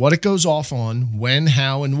and what it goes off on, when,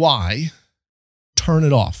 how, and why, turn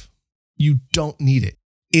it off. You don't need it.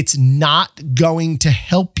 It's not going to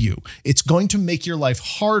help you. It's going to make your life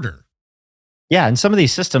harder. Yeah, and some of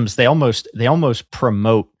these systems, they almost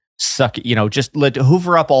promote just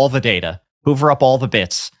hoover up all the data, hoover up all the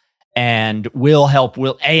bits, and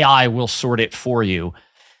AI will sort it for you.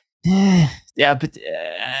 Yeah, but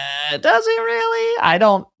does it really? I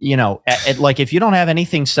don't, like if you don't have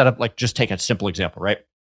anything set up, like just take a simple example, right?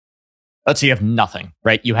 Let's say you have nothing,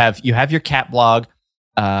 right? You have your cat blog.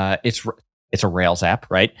 It's a Rails app,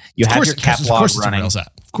 right? You have your cat blog running.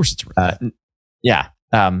 Of course it's a Rails app. Yeah.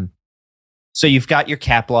 So you've got your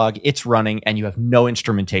cat blog, it's running, and you have no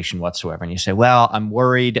instrumentation whatsoever. And you say, well, I'm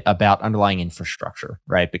worried about underlying infrastructure,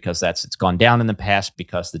 right? Because it's gone down in the past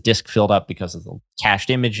because the disk filled up because of the cached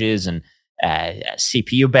images and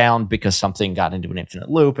CPU bound because something got into an infinite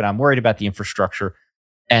loop. And I'm worried about the infrastructure.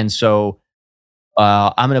 And so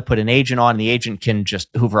I'm going to put an agent on, and the agent can just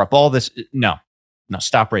hoover up all this. No,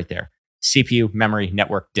 stop right there. CPU, memory,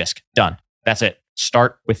 network, disk, done. That's it.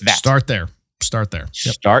 Start with that. Start there.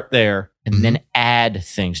 Yep. Start there and then add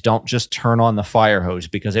things. Don't just turn on the fire hose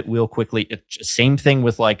because it will quickly. Same thing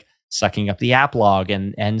with like sucking up the app log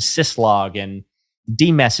and syslog and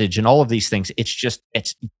demessage and all of these things.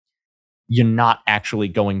 You're not actually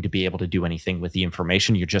going to be able to do anything with the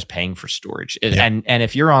information. You're just paying for storage. Yeah. And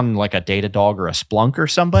if you're on like a Datadog or a Splunk or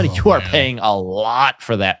somebody, you are paying a lot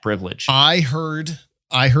for that privilege. I heard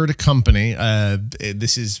a company,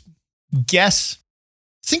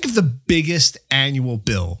 think of the biggest annual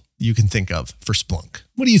bill you can think of for Splunk.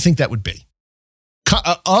 What do you think that would be?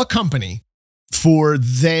 A company for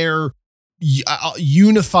their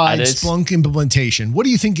unified Splunk implementation. What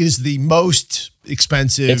do you think is the most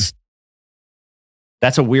expensive?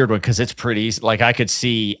 That's a weird one because it's pretty easy. Like I could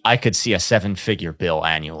see a 7-figure bill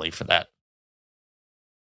annually for that.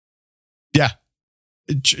 Yeah.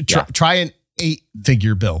 Try an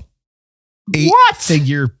 8-figure bill. What?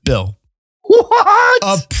 8-figure bill.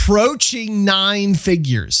 What? Approaching 9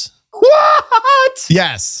 figures. What?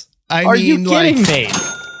 Yes. Are you kidding me?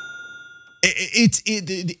 It's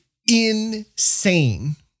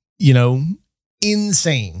insane.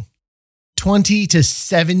 Insane. $20 to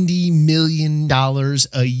 $70 million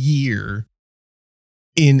a year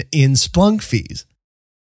in Splunk fees.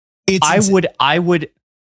 I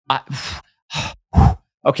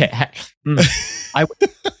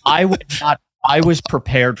was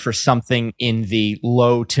prepared for something in the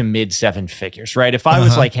low to mid 7 figures, right? If I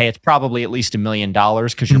was like, hey, it's probably at least $1 million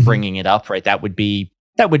because you're bringing it up, right? That would be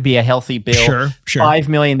a healthy bill. Sure. 5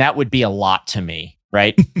 million, that would be a lot to me,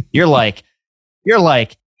 right? You're like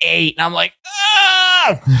 8, and I'm like,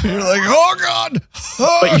 ah! You're like, oh God.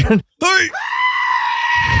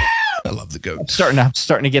 I love the goat. I'm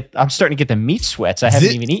starting to get the meat sweats. I haven't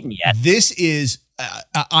even eaten yet. This is,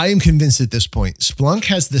 I am convinced at this point, Splunk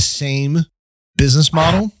has the same business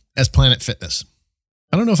model as Planet Fitness.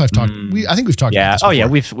 I don't know if I've talked. I think we've talked about this before. Oh yeah,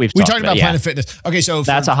 we've talked about Planet Fitness. Okay, so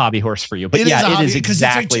that's a hobby horse for you, but it is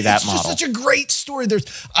exactly that model. It's just such a great story.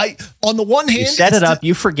 On the one hand, you set it up,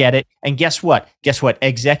 you forget it, and guess what?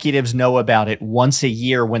 Executives know about it once a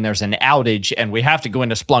year when there's an outage, and we have to go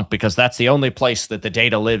into Splunk because that's the only place that the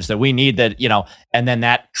data lives that we need. And then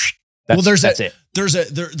that's it.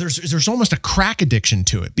 There's almost a crack addiction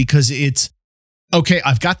to it because it's okay.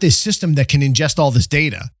 I've got this system that can ingest all this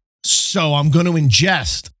data. So I'm going to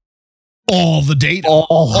ingest all the data.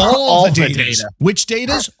 All the data. Which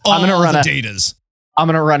datas? I'm going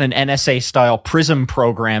to run an NSA style PRISM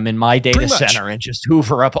program in my data center and just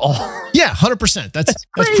hoover up all. Yeah, 100%. That's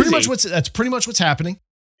pretty much what's happening.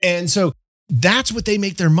 And so that's what they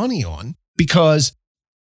make their money on because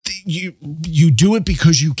you do it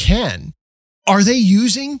because you can. Are they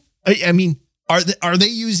using? Are they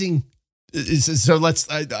using? So let's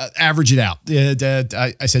average it out.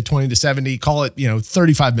 I said 20 to 70, call it,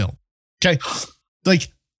 35 mil. Okay. Like,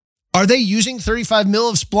 are they using 35 mil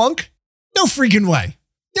of Splunk? No freaking way.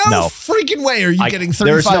 No freaking way are you getting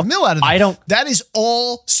 35 mil out of that. That is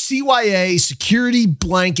all CYA security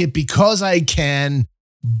blanket because I can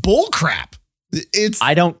bullcrap.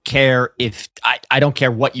 I don't care I don't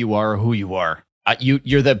care what you are or who you are.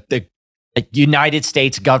 You're the United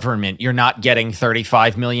States government. You're not getting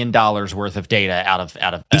 $35 million worth of data out of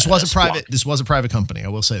this was a private company. I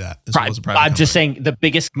will say that. I'm just saying the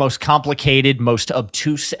biggest, most complicated, most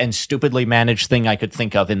obtuse and stupidly managed thing I could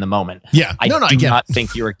think of in the moment. Yeah. I do not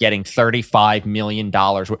think you are getting $35 million.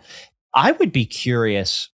 I would be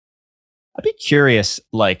curious.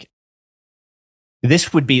 Like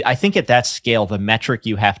this would be, I think at that scale, the metric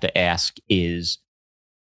you have to ask is,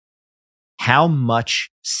 how much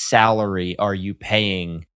salary are you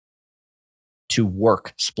paying to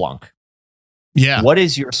work Splunk? Yeah. What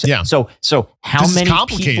is your so how this many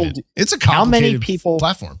people? It's a complicated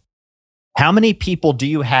platform. How many people do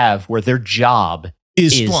you have where their job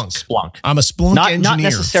is Splunk? I'm a Splunk engineer not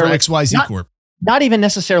necessarily, for XYZ Corp. Not even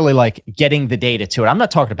necessarily like getting the data to it. I'm not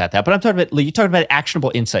talking about that, but I'm talking about, you talked about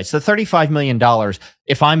actionable insights. The $35 million,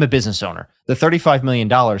 if I'm a business owner, the $35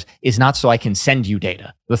 million is not so I can send you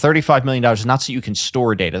data. The $35 million is not so you can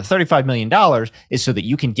store data. The $35 million is so that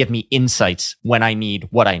you can give me insights when I need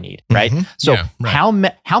what I need, right? Mm-hmm. So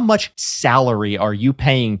how much salary are you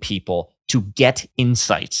paying people to get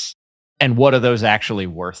insights? And what are those actually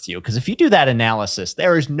worth to you? Because if you do that analysis,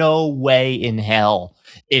 there is no way in hell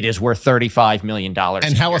it is worth $35 million.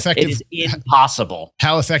 And how effective? It is impossible.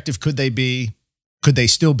 How effective could they be? Could they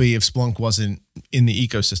still be if Splunk wasn't in the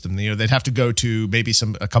ecosystem? They'd have to go to maybe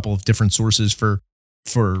a couple of different sources for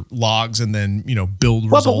logs, and then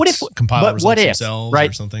build results, compile results themselves,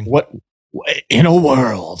 right? Or something. What in a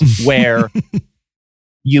world where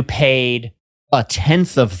you paid a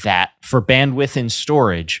tenth of that for bandwidth and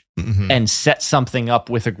storage, and set something up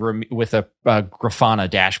with a Grafana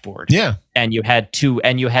dashboard. Yeah, and you had two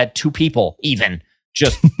people even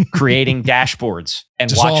just creating dashboards and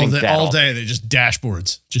just watching that all day. They just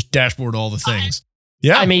dashboard all the things.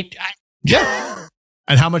 Yeah. I mean, yeah.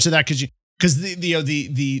 And how much of that could you, because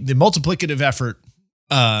the multiplicative effort,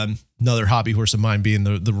 another hobby horse of mine being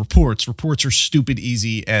the reports. Reports are stupid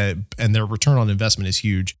easy, and their return on investment is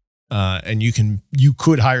huge. And you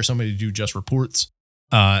could hire somebody to do just reports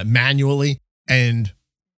manually, and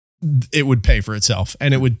it would pay for itself,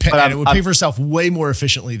 and it would pay for itself way more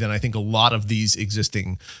efficiently than I think a lot of these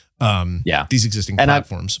existing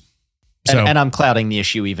platforms. And I'm clouding the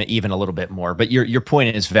issue even a little bit more, but your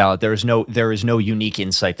point is valid. There is no unique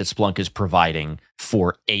insight that Splunk is providing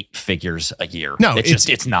for 8 figures a year. No,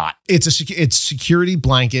 it's not. It's security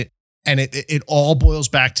blanket, and it all boils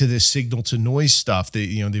back to this signal to noise stuff.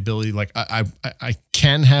 The ability, like I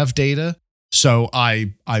can have data, so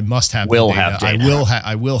I must have the data.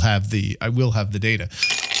 I will have the data.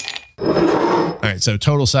 All right, so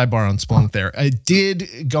total sidebar on Splunk there. I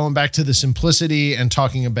did, going back to the simplicity and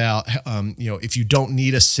talking about, if you don't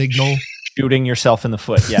need a signal. Shooting yourself in the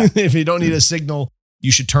foot, yeah. If you don't need a signal,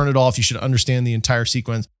 you should turn it off. You should understand the entire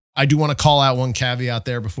sequence. I do want to call out one caveat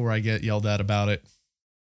there before I get yelled at about it.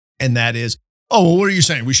 And that is, what are you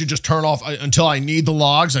saying? We should just turn off until I need the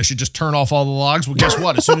logs. I should just turn off all the logs. Well, guess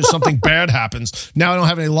what? As soon as something bad happens, now I don't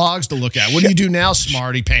have any logs to look at. What do you do now,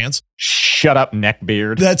 smarty pants? Shut up,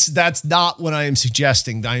 neckbeard. That's not what I am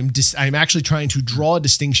suggesting. I'm actually trying to draw a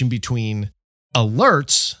distinction between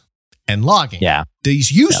alerts and logging. Yeah. These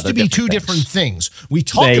used to be two different things. We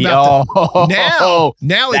talked about them.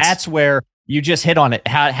 Now that's where you just hit on it.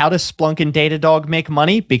 How does Splunk and Datadog make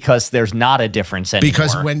money? Because there's not a difference anymore.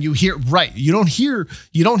 Because when you hear, you don't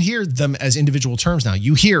hear them as individual terms now.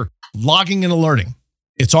 You hear logging and alerting.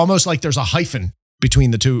 It's almost like there's a hyphen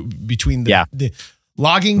between the two, the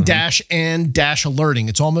logging dash and dash alerting.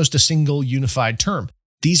 It's almost a single unified term.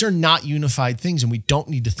 These are not unified things, and we don't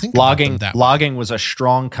need to think about them that way. Logging was a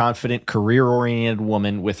strong, confident, career-oriented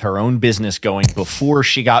woman with her own business going before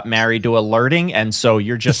she got married to alerting, and so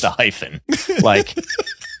you're just a hyphen. Like,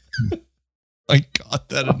 my God,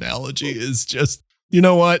 that analogy is just, you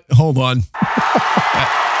know what? Hold on.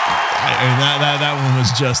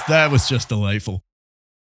 That was just delightful.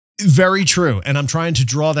 Very true, and I'm trying to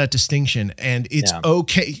draw that distinction, and it's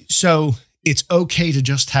okay. So it's okay to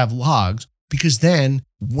just have logs, because then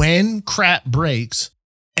when crap breaks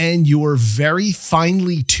and your very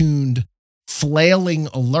finely tuned flailing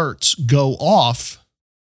alerts go off,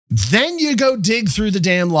 then you go dig through the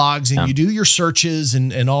damn logs and you do your searches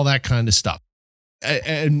and all that kind of stuff.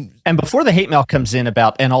 And before the hate mail comes in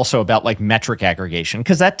about like metric aggregation,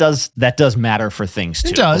 because that does matter for things too.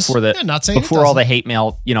 It does. Before all the hate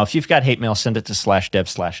mail, if you've got hate mail, send it to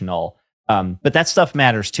 /dev/null. But that stuff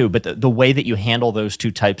matters too. But the way that you handle those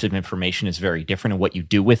two types of information is very different, and what you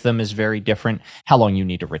do with them is very different. How long you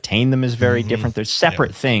need to retain them is very different. There's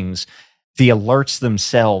separate things. The alerts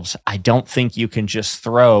themselves, I don't think you can just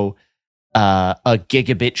throw a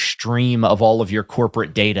gigabit stream of all of your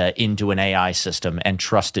corporate data into an AI system and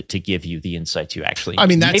trust it to give you the insights you actually need. I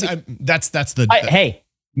mean, that's hey,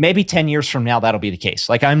 maybe 10 years from now, that'll be the case.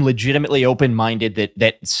 Like, I'm legitimately open-minded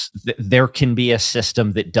that there can be a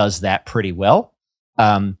system that does that pretty well.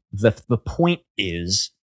 The point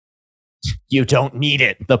is, you don't need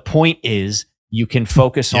it. The point is, you can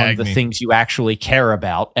focus on the things you actually care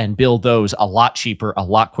about and build those a lot cheaper, a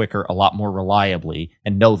lot quicker, a lot more reliably,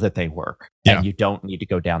 and know that they work. Yeah. And you don't need to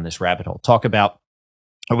go down this rabbit hole. Talk about.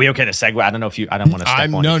 Are we okay to segue? I don't know if I don't want to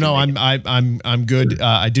step on. I'm good.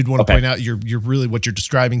 I did want to point out you're really, what you're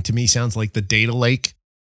describing to me sounds like the data lake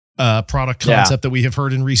product concept that we have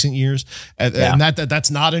heard in recent years, and that's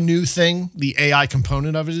not a new thing. The AI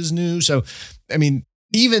component of it is new. So, I mean,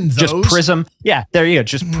 even those just Prism, there you go.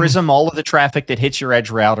 Just Prism all of the traffic that hits your edge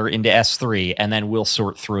router into S3, and then we'll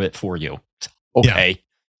sort through it for you. Okay,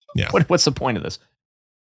 What's the point of this?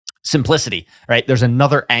 Simplicity, right? There's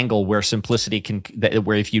another angle where simplicity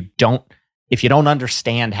where if you don't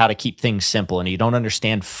understand how to keep things simple and you don't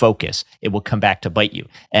understand focus, it will come back to bite you.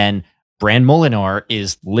 And Brand Molinar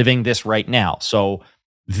is living this right now. So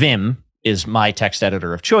Vim is my text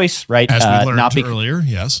editor of choice, right? As we learned earlier,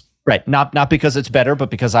 yes. Right. Not because it's better,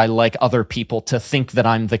 but because I like other people to think that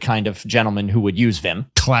I'm the kind of gentleman who would use Vim.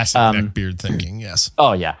 Classic neckbeard thinking, yes.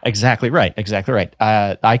 Oh, yeah. Exactly right.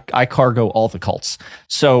 I cargo all the cults.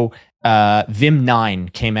 So Vim 9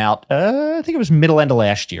 came out, I think it was middle end of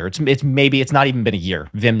last year. It's not even been a year.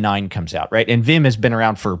 Vim 9 comes out, right? And Vim has been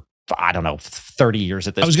around for, I don't know, 30 years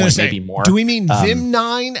at this point. I was going to say, maybe more. Do we mean Vim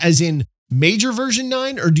 9 as in major version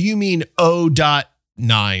 9, or do you mean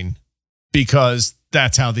 0.9? Because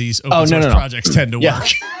That's how these open source projects tend to work.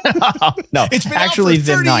 No, it's been actually out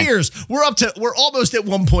for 30 years. We're almost at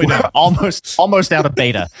 1.0. almost out of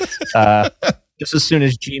beta. Just as soon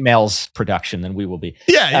as Gmail's production, then we will be.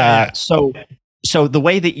 Yeah. So the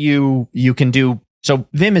way that you can do, so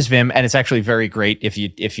Vim is Vim, and it's actually very great if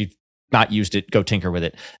you've not used it, go tinker with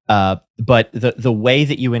it. But the way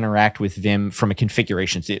that you interact with Vim from a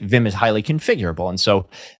configuration, Vim is highly configurable, and so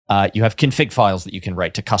you have config files that you can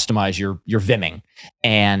write to customize your Vimming.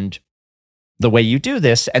 And the way you do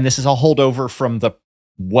this, and this is a holdover from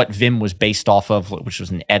what Vim was based off of, which was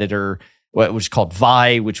an editor. What was called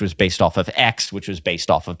Vi, which was based off of X, which was based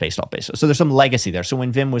off. So there's some legacy there. So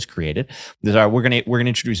when Vim was created, we're gonna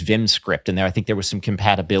introduce Vim script in there. I think there was some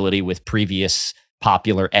compatibility with previous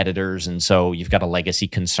popular editors, and so you've got a legacy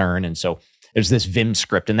concern. And so there's this Vim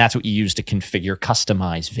script, and that's what you use to configure,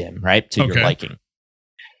 customize Vim, right, to your liking.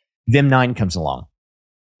 Vim 9 comes along.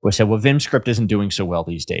 We said, well, Vim script isn't doing so well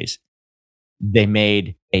these days. They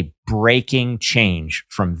made a breaking change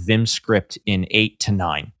from Vim script in 8 to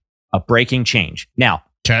 9. A breaking change. Now,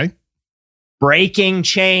 breaking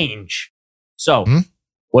change. So,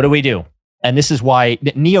 what do we do? And this is why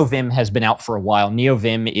NeoVim has been out for a while.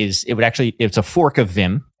 NeoVim it's a fork of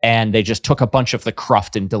Vim, and they just took a bunch of the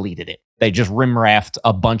cruft and deleted it. They just rimraffed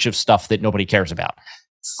a bunch of stuff that nobody cares about.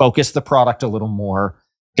 Focused the product a little more,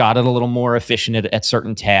 got it a little more efficient at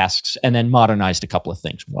certain tasks, and then modernized a couple of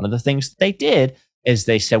things. One of the things that they did is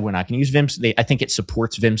they said, we're not going to use Vim. I think it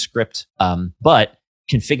supports Vim script, but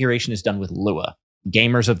configuration is done with Lua.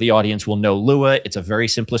 Gamers of the audience will know Lua. It's a very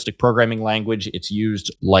simplistic programming language. It's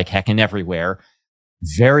used like heckin' everywhere.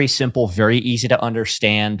 Very simple, very easy to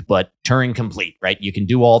understand, but Turing complete, right? You can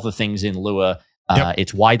do all the things in Lua.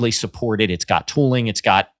 It's widely supported. It's got tooling. It's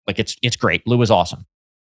great. Lua's awesome.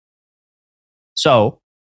 So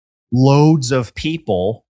loads of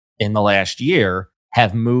people in the last year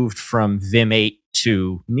have moved from Vim 8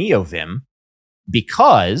 to NeoVim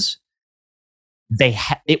because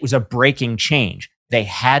it was a breaking change. They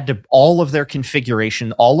had to, all of their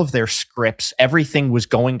configuration, all of their scripts, everything was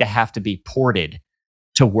going to have to be ported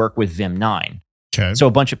to work with Vim 9. Okay. So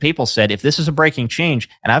a bunch of people said, if this is a breaking change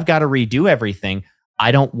and I've got to redo everything,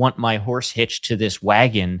 I don't want my horse hitched to this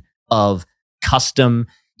wagon of custom,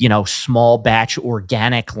 small batch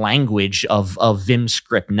organic language of Vim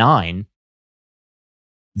script 9.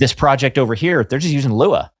 This project over here, they're just using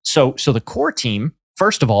Lua. So the core team,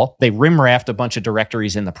 first of all, they rimraffed a bunch of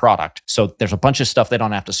directories in the product. So there's a bunch of stuff they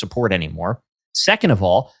don't have to support anymore. Second of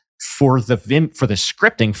all, for the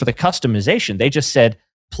scripting, for the customization, they just said,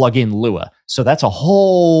 plug in Lua. So that's a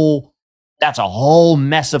whole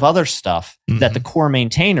mess of other stuff that the core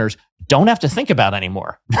maintainers don't have to think about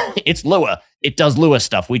anymore. It's Lua. It does Lua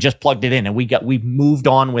stuff. We just plugged it in and we've moved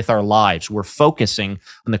on with our lives. We're focusing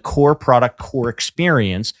on the core product, core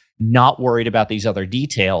experience, not worried about these other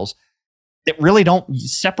details that really don't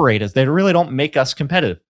separate us. They really don't make us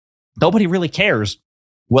competitive. Nobody really cares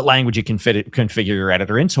what language you can configure your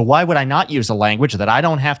editor in. So why would I not use a language that I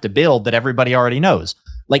don't have to build that everybody already knows?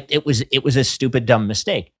 Like it was a stupid, dumb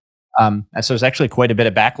mistake. And so there's actually quite a bit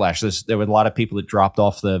of backlash. There were a lot of people that dropped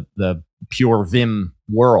off the pure Vim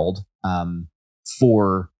world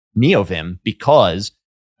for NeoVim because,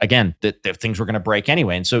 again, the things were going to break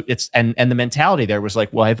anyway. And so and the mentality there was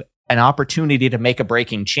like, well, I have an opportunity to make a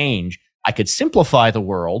breaking change. I could simplify the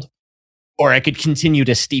world, or I could continue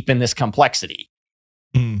to steep in this complexity.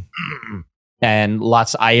 And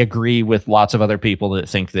I agree with lots of other people that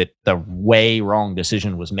think that the way wrong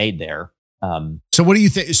decision was made there. So what do you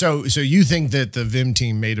think? So you think that the Vim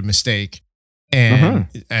team made a mistake,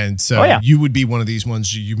 and so you would be one of these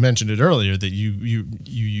ones. You mentioned it earlier that you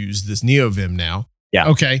use this NeoVim now. Yeah.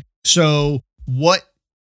 Okay. So what?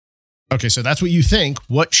 Okay, so that's what you think.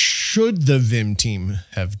 What should the Vim team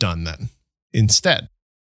have done then instead?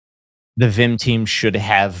 The Vim team should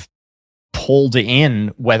have pulled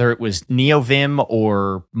in, whether it was NeoVim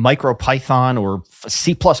or MicroPython or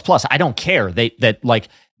C++. I don't care.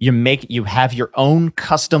 You have your own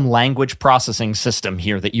custom language processing system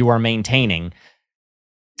here that you are maintaining.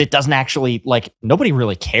 It doesn't actually, nobody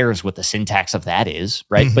really cares what the syntax of that is,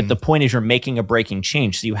 right? But the point is you're making a breaking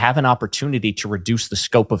change. So you have an opportunity to reduce the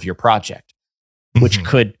scope of your project, which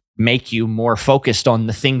could make you more focused on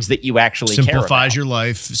the things that you actually care about. Simplifies your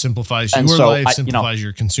life, simplifies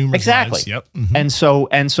your consumers' exactly. lives. Yep.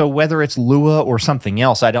 And so whether it's Lua or something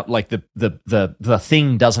else, I don't like the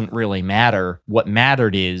thing doesn't really matter. What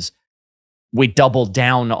mattered is we doubled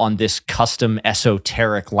down on this custom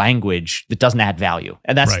esoteric language that doesn't add value.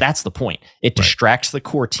 And that's the point. It distracts the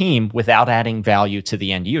core team without adding value to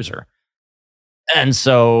the end user. And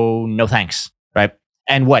so no thanks, right?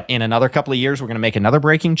 And what, in another couple of years, we're going to make another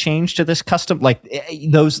breaking change to this custom? Like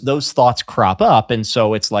those thoughts crop up. And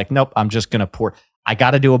so it's like, nope, I'm just going to port. I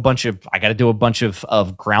got to do a bunch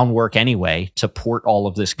of groundwork anyway to port all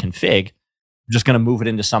of this config. I'm just going to move it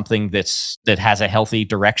into something that has a healthy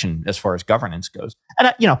direction as far as governance goes.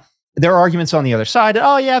 And there are arguments on the other side.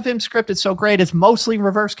 Oh yeah, Vim script, it's so great. It's mostly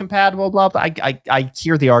reverse compatible, blah, blah. I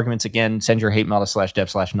hear the arguments again. Send your hate mail to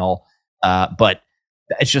 /dev/null. But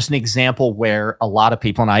it's just an example where a lot of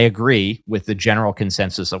people, and I agree with the general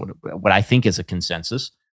consensus, what I think is a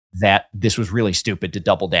consensus, that this was really stupid to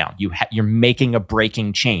double down. You're making a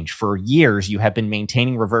breaking change. For years, you have been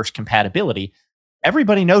maintaining reverse compatibility.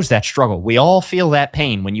 Everybody knows that struggle. We all feel that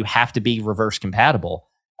pain when you have to be reverse compatible.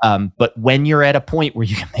 But when you're at a point where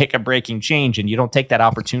you can make a breaking change and you don't take that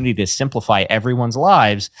opportunity to simplify everyone's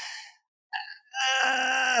lives,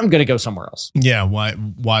 I'm going to go somewhere else. Yeah.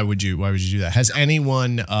 Why would you do that? Has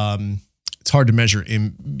anyone, it's hard to measure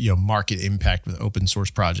market impact with open source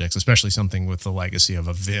projects, especially something with the legacy of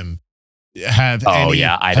a Vim. Have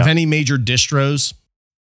any major distros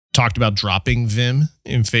talked about dropping Vim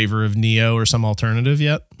in favor of Neo or some alternative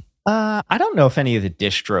yet? I don't know if any of the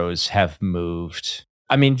distros have moved.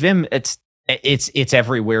 I mean, Vim, it's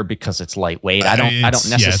everywhere because it's lightweight. I don't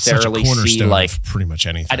necessarily see like pretty much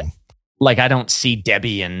anything. I don't see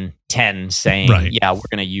Debian 10 saying, we're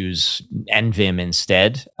going to use NVim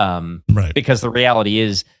instead. Because the reality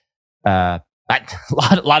is, a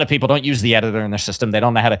lot of people don't use the editor in their system. They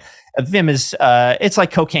don't know how to. Vim is it's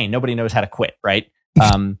like cocaine. Nobody knows how to quit, right?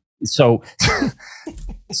 So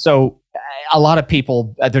a lot of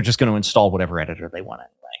people, they're just going to install whatever editor they want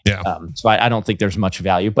anyway. Yeah. So I don't think there's much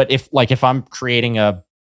value. But if I'm creating a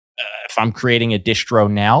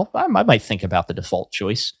distro now, I might think about the default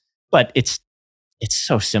choice. But it's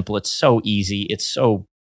so simple. It's so easy. It's so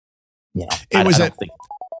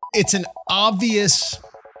it's an obvious.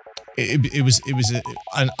 It was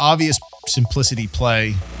an obvious simplicity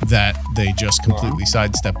play that they just completely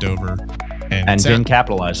sidestepped over, and Vim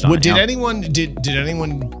capitalized on it. Did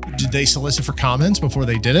they solicit for comments before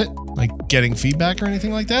they did it, like getting feedback or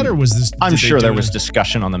anything like that, or was this? I'm sure there was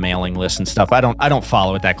discussion on the mailing list and stuff. I don't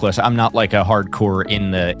follow it that close. I'm not like a hardcore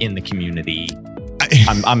in the community.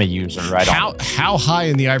 I'm a user, right? How high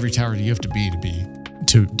in the ivory tower do you have to be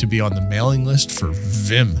to be on the mailing list for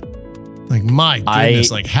Vim? Like, my goodness,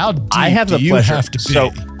 how deep do you have to be?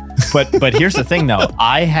 So, but here's the thing, though.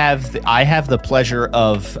 I have the pleasure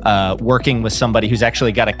of working with somebody who's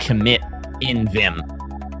actually got a commit in Vim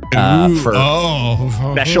for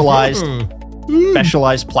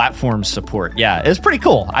specialized platform support. Yeah, it's pretty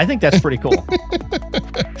cool. I think that's pretty cool.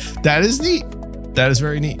 That is neat. That is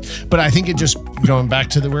very neat. But I think it just, going back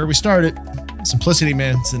to where we started, simplicity,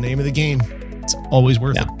 man. It's the name of the game. It's always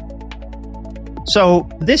worth it. So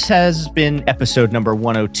this has been episode number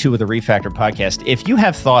 102 of the Refactor podcast. If you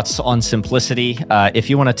have thoughts on simplicity, if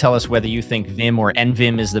you want to tell us whether you think Vim or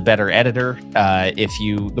NVim is the better editor, if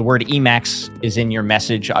the word Emacs is in your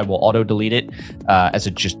message, I will auto-delete it as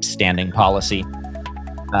a just standing policy.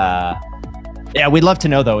 We'd love to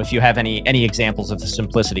know, though, if you have any examples of the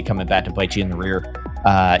simplicity coming back to bite you in the rear.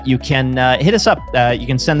 You can hit us up. You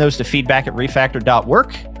can send those to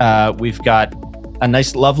feedback@refactor.work. We've got a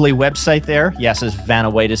nice, lovely website there. Yes, as Vanna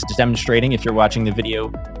White is demonstrating, if you're watching the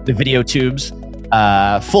video tubes.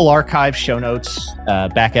 Full archive, show notes,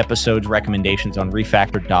 back episodes, recommendations on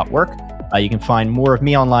refactor.work. You can find more of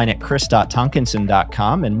me online at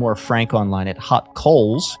chris.tonkinson.com and more of Frank online at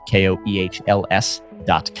hotcoals,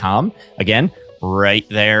 KOEHLS.com. Again, right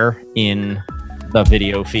there in the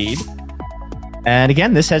video feed. And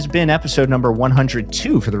again, this has been episode number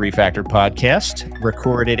 102 for the Refactor podcast,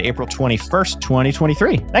 recorded April 21st,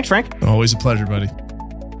 2023. Thanks, Frank. Always a pleasure, buddy.